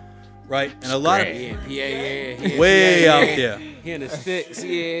 right? And a lot of way out there. Here in the sticks,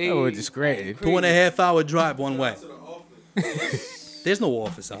 yeah. Oh, it's Scranton. 2.5 hour drive one way. There's no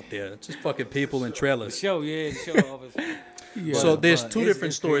office out there. It's just fucking people in trailers. Show office. So there's two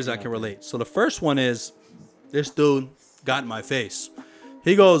different stories I can relate. So the first one is this dude got in my face.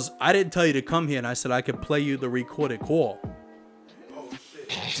 He goes, I didn't tell you to come here. And I said, I could play you the recorded call.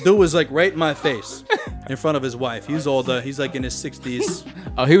 Dude was like right in my face in front of his wife. He's older. He's like in his 60s.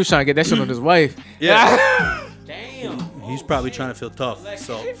 Oh, he was trying to get that shit on his wife. Yeah. Damn. He's probably trying to feel tough.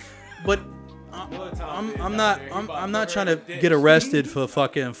 So, but I'm not trying to get arrested for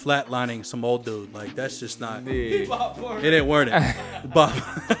fucking flatlining some old dude. Like that's just not. It ain't worth it. Bob.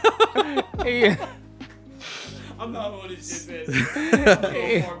 I'm not on this shit.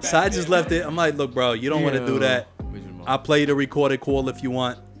 So I just left it. I'm like, look, bro, you don't want to do that. I'll play you the recorded call if you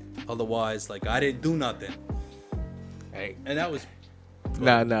want. Otherwise, like I didn't do nothing. Hey. And that was.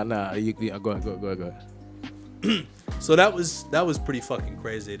 Nah. Go ahead. So that was pretty fucking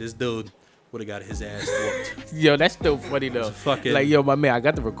crazy. This dude would have got his ass whooped. Yo, that's still funny though. Fucking, like, yo, my man, I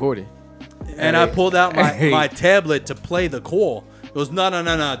got the recording. And I pulled out my tablet to play the call. He goes, no,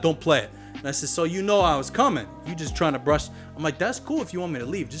 don't play it. And I said, so you know I was coming. You just trying to brush. I'm like, that's cool if you want me to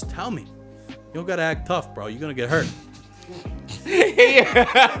leave. Just tell me. You don't gotta act tough, bro. You're gonna get hurt.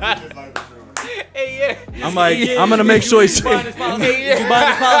 I'm like, I'm gonna make sure he's. Because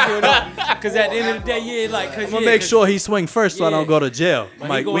at the end of the day, I'm gonna make sure he swing first so I don't go to jail. I'm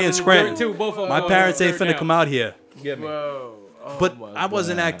like, we in Scranton. My parents ain't finna come out here. Get me. But I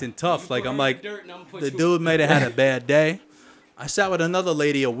wasn't acting tough. Like I'm like, the dude might have had a bad day. I sat with another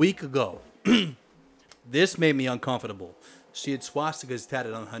lady a week ago. This made me uncomfortable. She had swastikas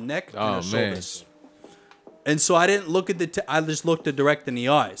tatted on her neck and her shoulders. And so I didn't look at I just looked her direct in the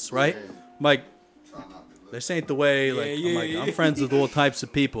eyes, right? I'm like, this ain't the way. Like, I'm friends with all types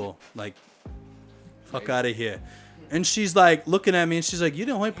of people. Like, fuck out of here. And she's like looking at me and she's like, you're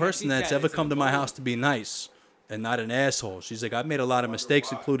the only person that's ever come to my house to be nice and not an asshole. She's like, I've made a lot of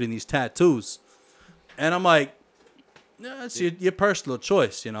mistakes, including these tattoos. And I'm like, no, it's your personal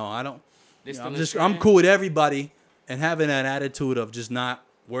choice. You know, I don't. You know, I'm cool with everybody and having that attitude of just not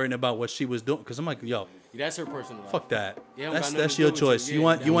worrying about what she was doing. Because I'm like, yo, that's her personal life. Fuck that. That's your choice. You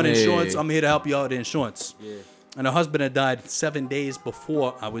want insurance? I'm here to help you out with insurance. Yeah. And her husband had died 7 days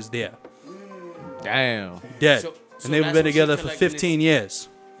before I was there. Damn. Dead. And they've been together for 15 years.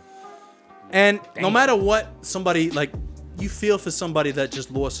 And no matter what, somebody like you feel for somebody that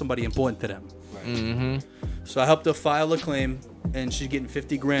just lost somebody important to them. Right. Mm-hmm. So I helped her file a claim, and she's getting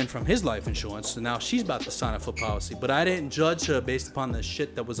 $50,000 from his life insurance. So now she's about to sign up for policy. But I didn't judge her based upon the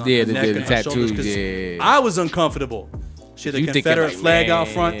shit that was on her neck and her shoulders because I was uncomfortable. She had a Confederate flag out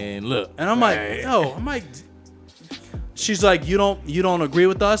front, look, and I'm like, yo, she's like, you don't agree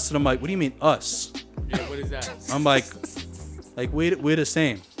with us, and I'm like, what do you mean us? Yeah, what is that? I'm like we're the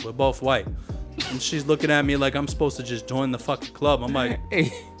same. We're both white. And she's looking at me like I'm supposed to just join the fucking club. I'm like,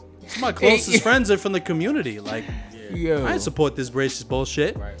 my closest friends are from the community. Like, Yo. I support this racist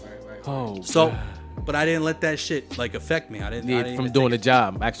bullshit. Right. Oh, So, but I didn't let that shit like affect me. I didn't. from even doing the think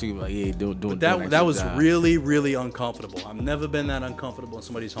job. Actually, like, yeah, doing that was job. really, really uncomfortable. I've never been that uncomfortable in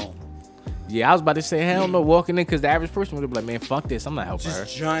somebody's home. Yeah, I was about to say, hell no, walking in, because the average person would be like, man, fuck this, I'm not helping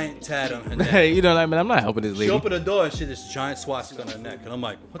Just giant tat on her her. neck. You know what I mean? I'm not helping this She lady. opened the door and she had this giant swastika on her neck, and I'm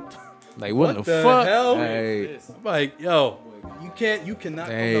like, what? Like, what What the the fuck? hell? Hey, I'm like, yo, you cannot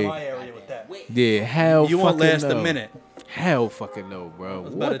come Hey. to my area with that. yeah, hell You won't fucking last no. a minute. Hell fucking no, bro. I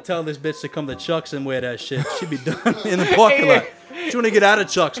was about to What? tell this bitch to come to Chuck's and wear that shit. She'd be done in the parking lot. She want to get out of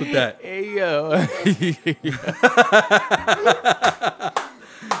Chuck's with that. Hey, yo.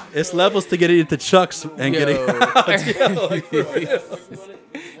 It's levels to get into Chuck's and get it Yo. out. Yo, like, for real.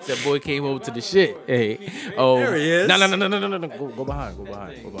 That boy came over to the shit. Hey. Oh. There he is. No. Go behind. Go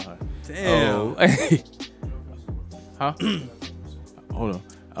behind. Damn. Oh. Huh? Hold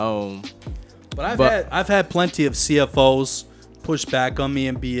on. But I've had plenty of CFOs push back on me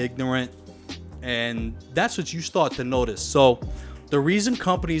and be ignorant, and that's what you start to notice. So the reason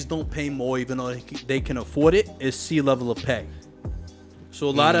companies don't pay more, even though they can afford it, is C-level of pay. So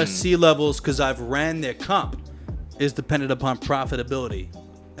a lot of C-levels, because I've ran their comp, is dependent upon profitability,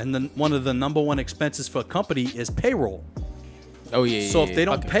 and then one of the number one expenses for a company is payroll. Oh, yeah. So if they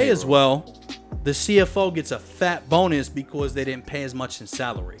don't Fucking pay as payroll. well, the CFO gets a fat bonus because they didn't pay as much in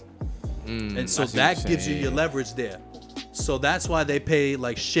salary. And so I see what that you're gives you saying, your yeah. leverage there. So that's why they pay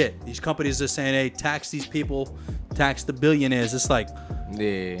like shit. These companies are saying, hey, tax these people, tax the billionaires. It's like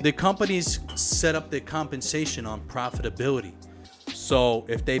Yeah. the companies set up their compensation on profitability. So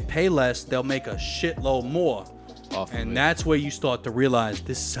if they pay less, they'll make a shitload more. Off of And it. that's where you start to realize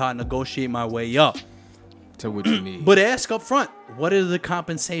this is how I negotiate my way up. To what you need. But ask up front, what are the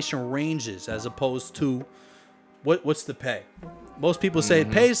compensation ranges as opposed to what's the pay? Most people say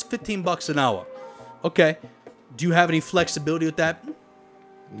it pays $15 an hour. Okay. Do you have any flexibility with that?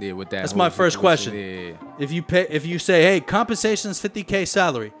 Yeah, with that. That's whole my first situation, question. Yeah. If you say, hey, compensation is $50K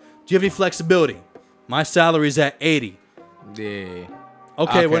salary, do you have any flexibility? My salary's at 80. Yeah. Okay,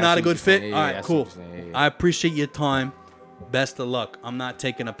 Okay, we're I not see a good what you're fit. saying. All Yeah, I right, see cool. what you're saying, yeah. I appreciate your time. Best of luck. I'm not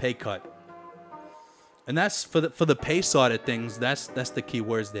taking a pay cut. And that's for the pay side of things. That's the key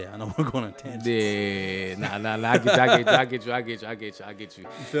words there. I know we're going on tangents. Yeah, nah. I get you. You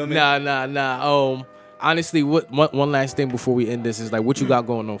feel me? Nah. Honestly, one last thing before we end this is like, what you got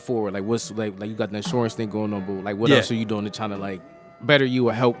going on forward? Like, what's like you got the insurance thing going on, but like, what Yeah. else are you doing to trying to like better you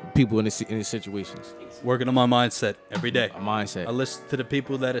or help people in these situations? Working on my mindset every day. A mindset. I listen to the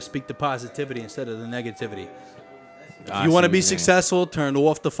people that speak the positivity instead of the negativity. If I you see want to what be you're saying. successful, turn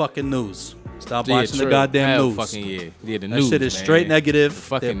off the fucking news. Stop Yeah, watching the true. goddamn Hell, news. Fucking yeah, the That news. shit is man. straight negative.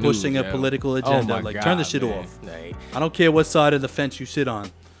 Fucking They're pushing news, a yo. political Oh agenda. my Like, turn the God, shit man. off. Like, I don't care what side of the fence you sit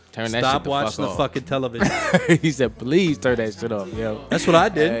on. turn that Stop shit the watching fuck the off. fucking television. He said, please turn that shit off, yo. That's what I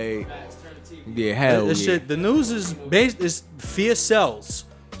did. Hey. Yeah, hell This yeah. shit, the news is fear sells.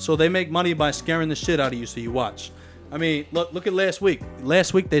 So they make money by scaring the shit out of you so you watch. I mean, look at last week.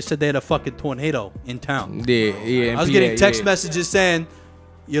 Last week they said they had a fucking tornado in town. Yeah. I was getting text messages saying,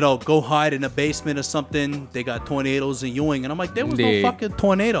 go hide in a basement or something. They got tornadoes in Ewing. And I'm like, there was no Yeah. fucking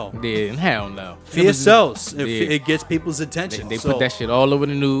tornado. Yeah, hell no. Fear sells. Yeah. It gets people's attention. They So put that shit all over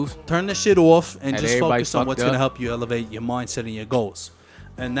the news. turn the shit off and Had just everybody focus on what's fucked going to up. help you elevate your mindset and your goals.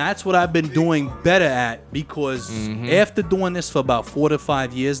 And that's what I've been doing better at because after doing this for about 4 to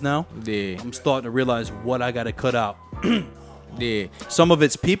 5 years now, Yeah. I'm starting to realize what I got to cut out. Yeah. Some of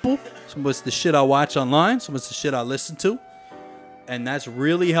it's people, some of it's the shit I watch online, some of it's the shit I listen to. And that's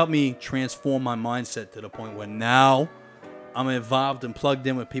really helped me transform my mindset to the point where now I'm involved and plugged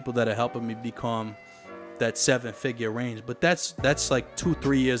in with people that are helping me become that 7-figure range. But that's like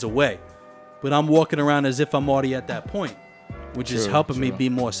 2-3 years away. But I'm walking around as if I'm already at that point, which is True, helping me true. be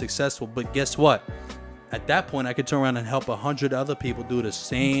more successful. But guess what? At that point, I could turn around and help 100 other people do the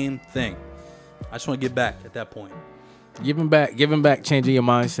same thing. I just want to get back at that point. Giving back, changing your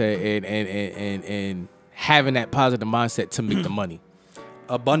mindset and having that positive mindset to make the money.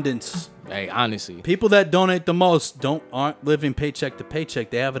 Abundance. Hey, honestly. People that donate the most aren't living paycheck to paycheck.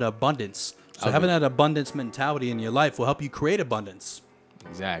 They have an abundance. So Okay. having that abundance mentality in your life will help you create abundance.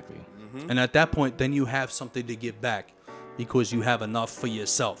 Exactly. And at that point, then you have something to give back because you have enough for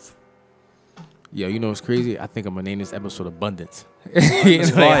yourself. Yo, you know what's crazy? I think I'm gonna name this episode Abundance.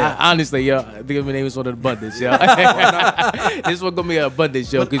 Honestly, yo, I think I'm gonna name this one Abundance, yo. This one gonna be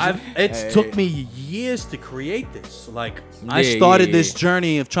Abundance, yo. But it's took me years to create this. Like, I started this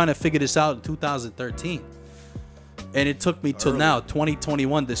journey of trying to figure this out in 2013. And it took me till now,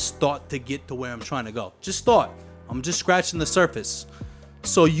 2021, to start to get to where I'm trying to go. Just start. I'm just scratching the surface.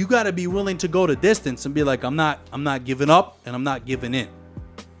 So you got to be willing to go the distance and be like, I'm not giving up and I'm not giving in.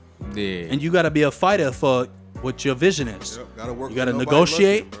 Yeah. And you got to be a fighter for what your vision is. Yep, gotta work you got to with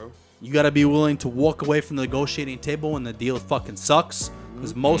negotiate. nobody looking, You got to be willing to walk away from the negotiating table when the deal fucking sucks.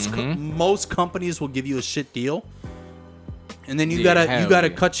 Because most companies will give you a shit deal. And then you gotta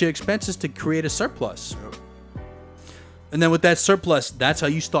cut your expenses to create a surplus. Yep. And then with that surplus, that's how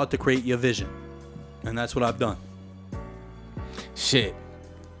you start to create your vision. And that's what I've done. Shit.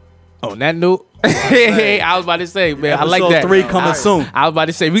 On that note, I was about to say, man, I like that. Episode 3 coming soon. I was about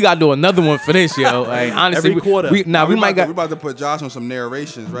to say we gotta do another one for this, yo. Like, honestly, Every quarter. we might got. We about to put Josh on some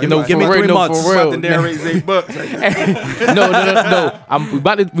narrations, right? You know, give me for real, 3 no, months. for About real. to narrate $8.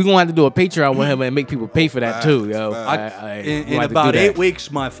 No. We gonna have to do a Patreon with him and make people pay for that too, yo. In about 8 weeks,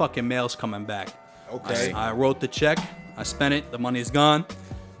 my fucking mail's coming back. Okay. I wrote the check. I spent it. The money's gone.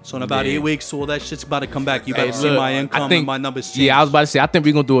 So in about 8 weeks, all that shit's about to come back. You better see my income and my numbers change. Yeah, I was about to say, I think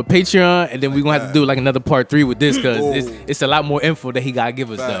we're gonna do a Patreon and then we're gonna have to do like another part 3 with this because it's a lot more info that he gotta give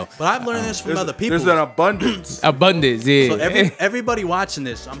us though. But I've learned this from other people. There's an abundance. Abundance, yeah. So everybody watching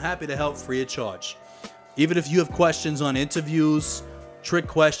this, I'm happy to help free of charge. Even if you have questions on interviews, trick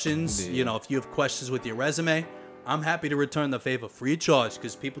questions, you know, if you have questions with your resume, I'm happy to return the favor free of charge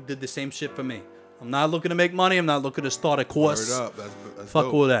because people did the same shit for me. I'm not looking to make money. I'm not looking to start a course. Word up. That's Fuck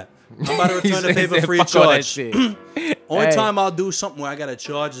dope. all that. I'm about to return the favor free of Fuck all that charge. shit. Only time I'll do something where I gotta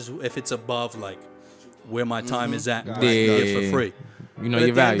charge is if it's above like where my time is at. Yeah. Yeah, for free. You know But your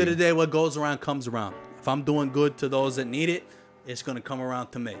at the end value. of the day, what goes around comes around. If I'm doing good to those that need it, it's gonna come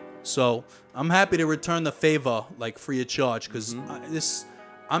around to me. So I'm happy to return the favor like free of charge because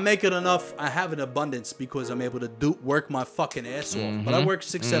I'm making enough. I have an abundance because I'm able to work my fucking ass off. But I work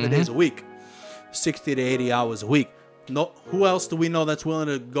 6-7 days a week, 60 to 80 hours a week. No, who else do we know that's willing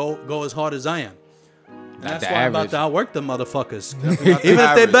to go as hard as I am? And that's why I'm about to outwork them motherfuckers. Even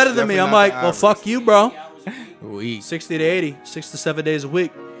if they're better than me, I'm like, well, fuck you, bro. 60 to 80, 6 to 7 days a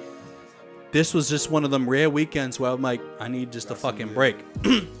week. This was just one of them rare weekends where I'm like, I need just a fucking break.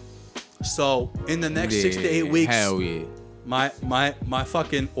 So in the next 6 to 8 weeks, Hell yeah. my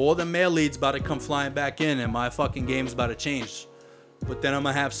fucking all the mail leads about to come flying back in, and my fucking game's about to change. But then I'm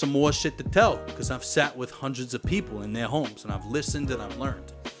gonna have some more shit to tell because I've sat with hundreds of people in their homes and I've listened and I've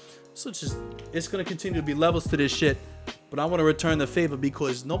learned. So it's gonna continue to be levels to this shit. But I want to return the favor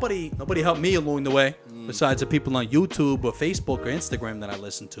because nobody helped me along the way besides the people on YouTube or Facebook or Instagram that I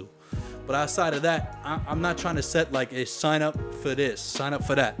listen to. But outside of that, I'm not trying to set like a sign up for this, sign up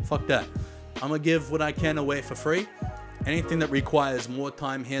for that. Fuck that. I'm gonna give what I can away for free. Anything that requires more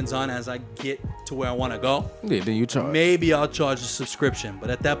time hands-on as I get to where I want to go, Yeah, then you charge. maybe I'll charge a subscription. But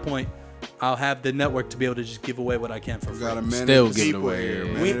at that point, I'll have the network to be able to just give away what I can for free. Gotta manage Still the give it people away, here,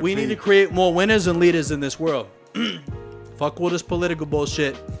 yeah. man. We need to create more winners and leaders in this world. Fuck all this political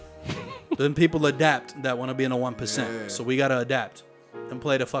bullshit. Then people adapt that want to be in the 1%. Yeah. So we gotta adapt and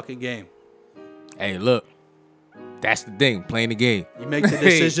play the fucking game. Hey, look. That's the thing, playing the game. You make the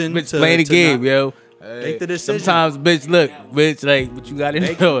decision Bitch, to playing the to game, not- yo. Make the decision. Sometimes, bitch, look, bitch, like, but you gotta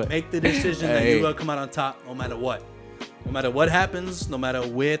know it. Make the decision that you're gonna come out on top no matter what. No matter what happens, no matter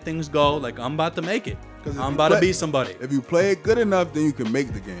where things go, like I'm about to make it. 'Cause if I'm you about to play- be somebody. If you play it good enough, then you can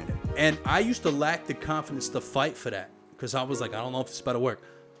make the game. And I used to lack the confidence to fight for that because I was like, I don't know if this is about to work.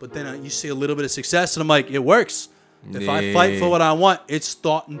 But then you see a little bit of success, and I'm like, it works. If I fight for what I want, it's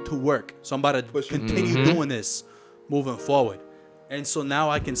starting to work. So I'm about to continue doing this moving forward. And so now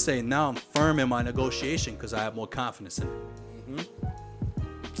I can say, now I'm firm in my negotiation because I have more confidence in it.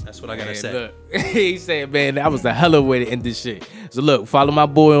 That's what I gotta Man, say. look, he said, man, that was a hell of a way to end this shit. So look, follow my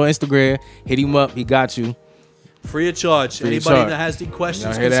boy on Instagram. Hit him up. He got you. Free of charge. Free of Anybody charge. that has any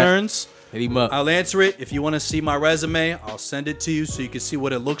questions, Y'all hear that? concerns, Hit him up. I'll answer it. If you want to see my resume, I'll send it to you so you can see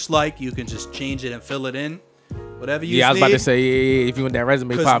what it looks like. You can just change it and fill it in. Whatever you need. Yeah, I was about to say, yeah, if you want that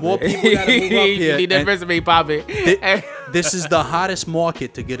resume 'Cause popping. more people gotta move up If here, you need that and- resume popping. This is the hottest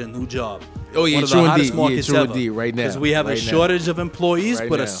market to get a new job. Oh, yeah, One of true the hottest indeed. Yeah, markets true ever. indeed, right now. Because we have a Right now. shortage of employees, Right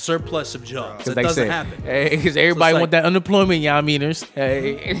but now. a surplus of jobs. Because It they doesn't say, happen. because everybody like- want that unemployment, y'all meaners.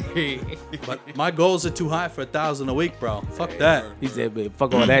 Hey. But my goals are too high for $1,000 a week, bro. Fuck that. He said, man,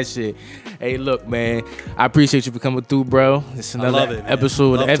 fuck all that shit. Hey, look, man, I appreciate you for coming through, bro. It's love another it, man.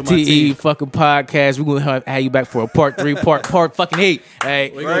 episode Love of to my FTE team. fucking podcast. We're going to have you back for a part 3, part fucking 8.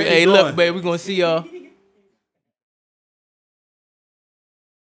 Hey, We're gonna hey, keep look, going. man, we're going to see y'all.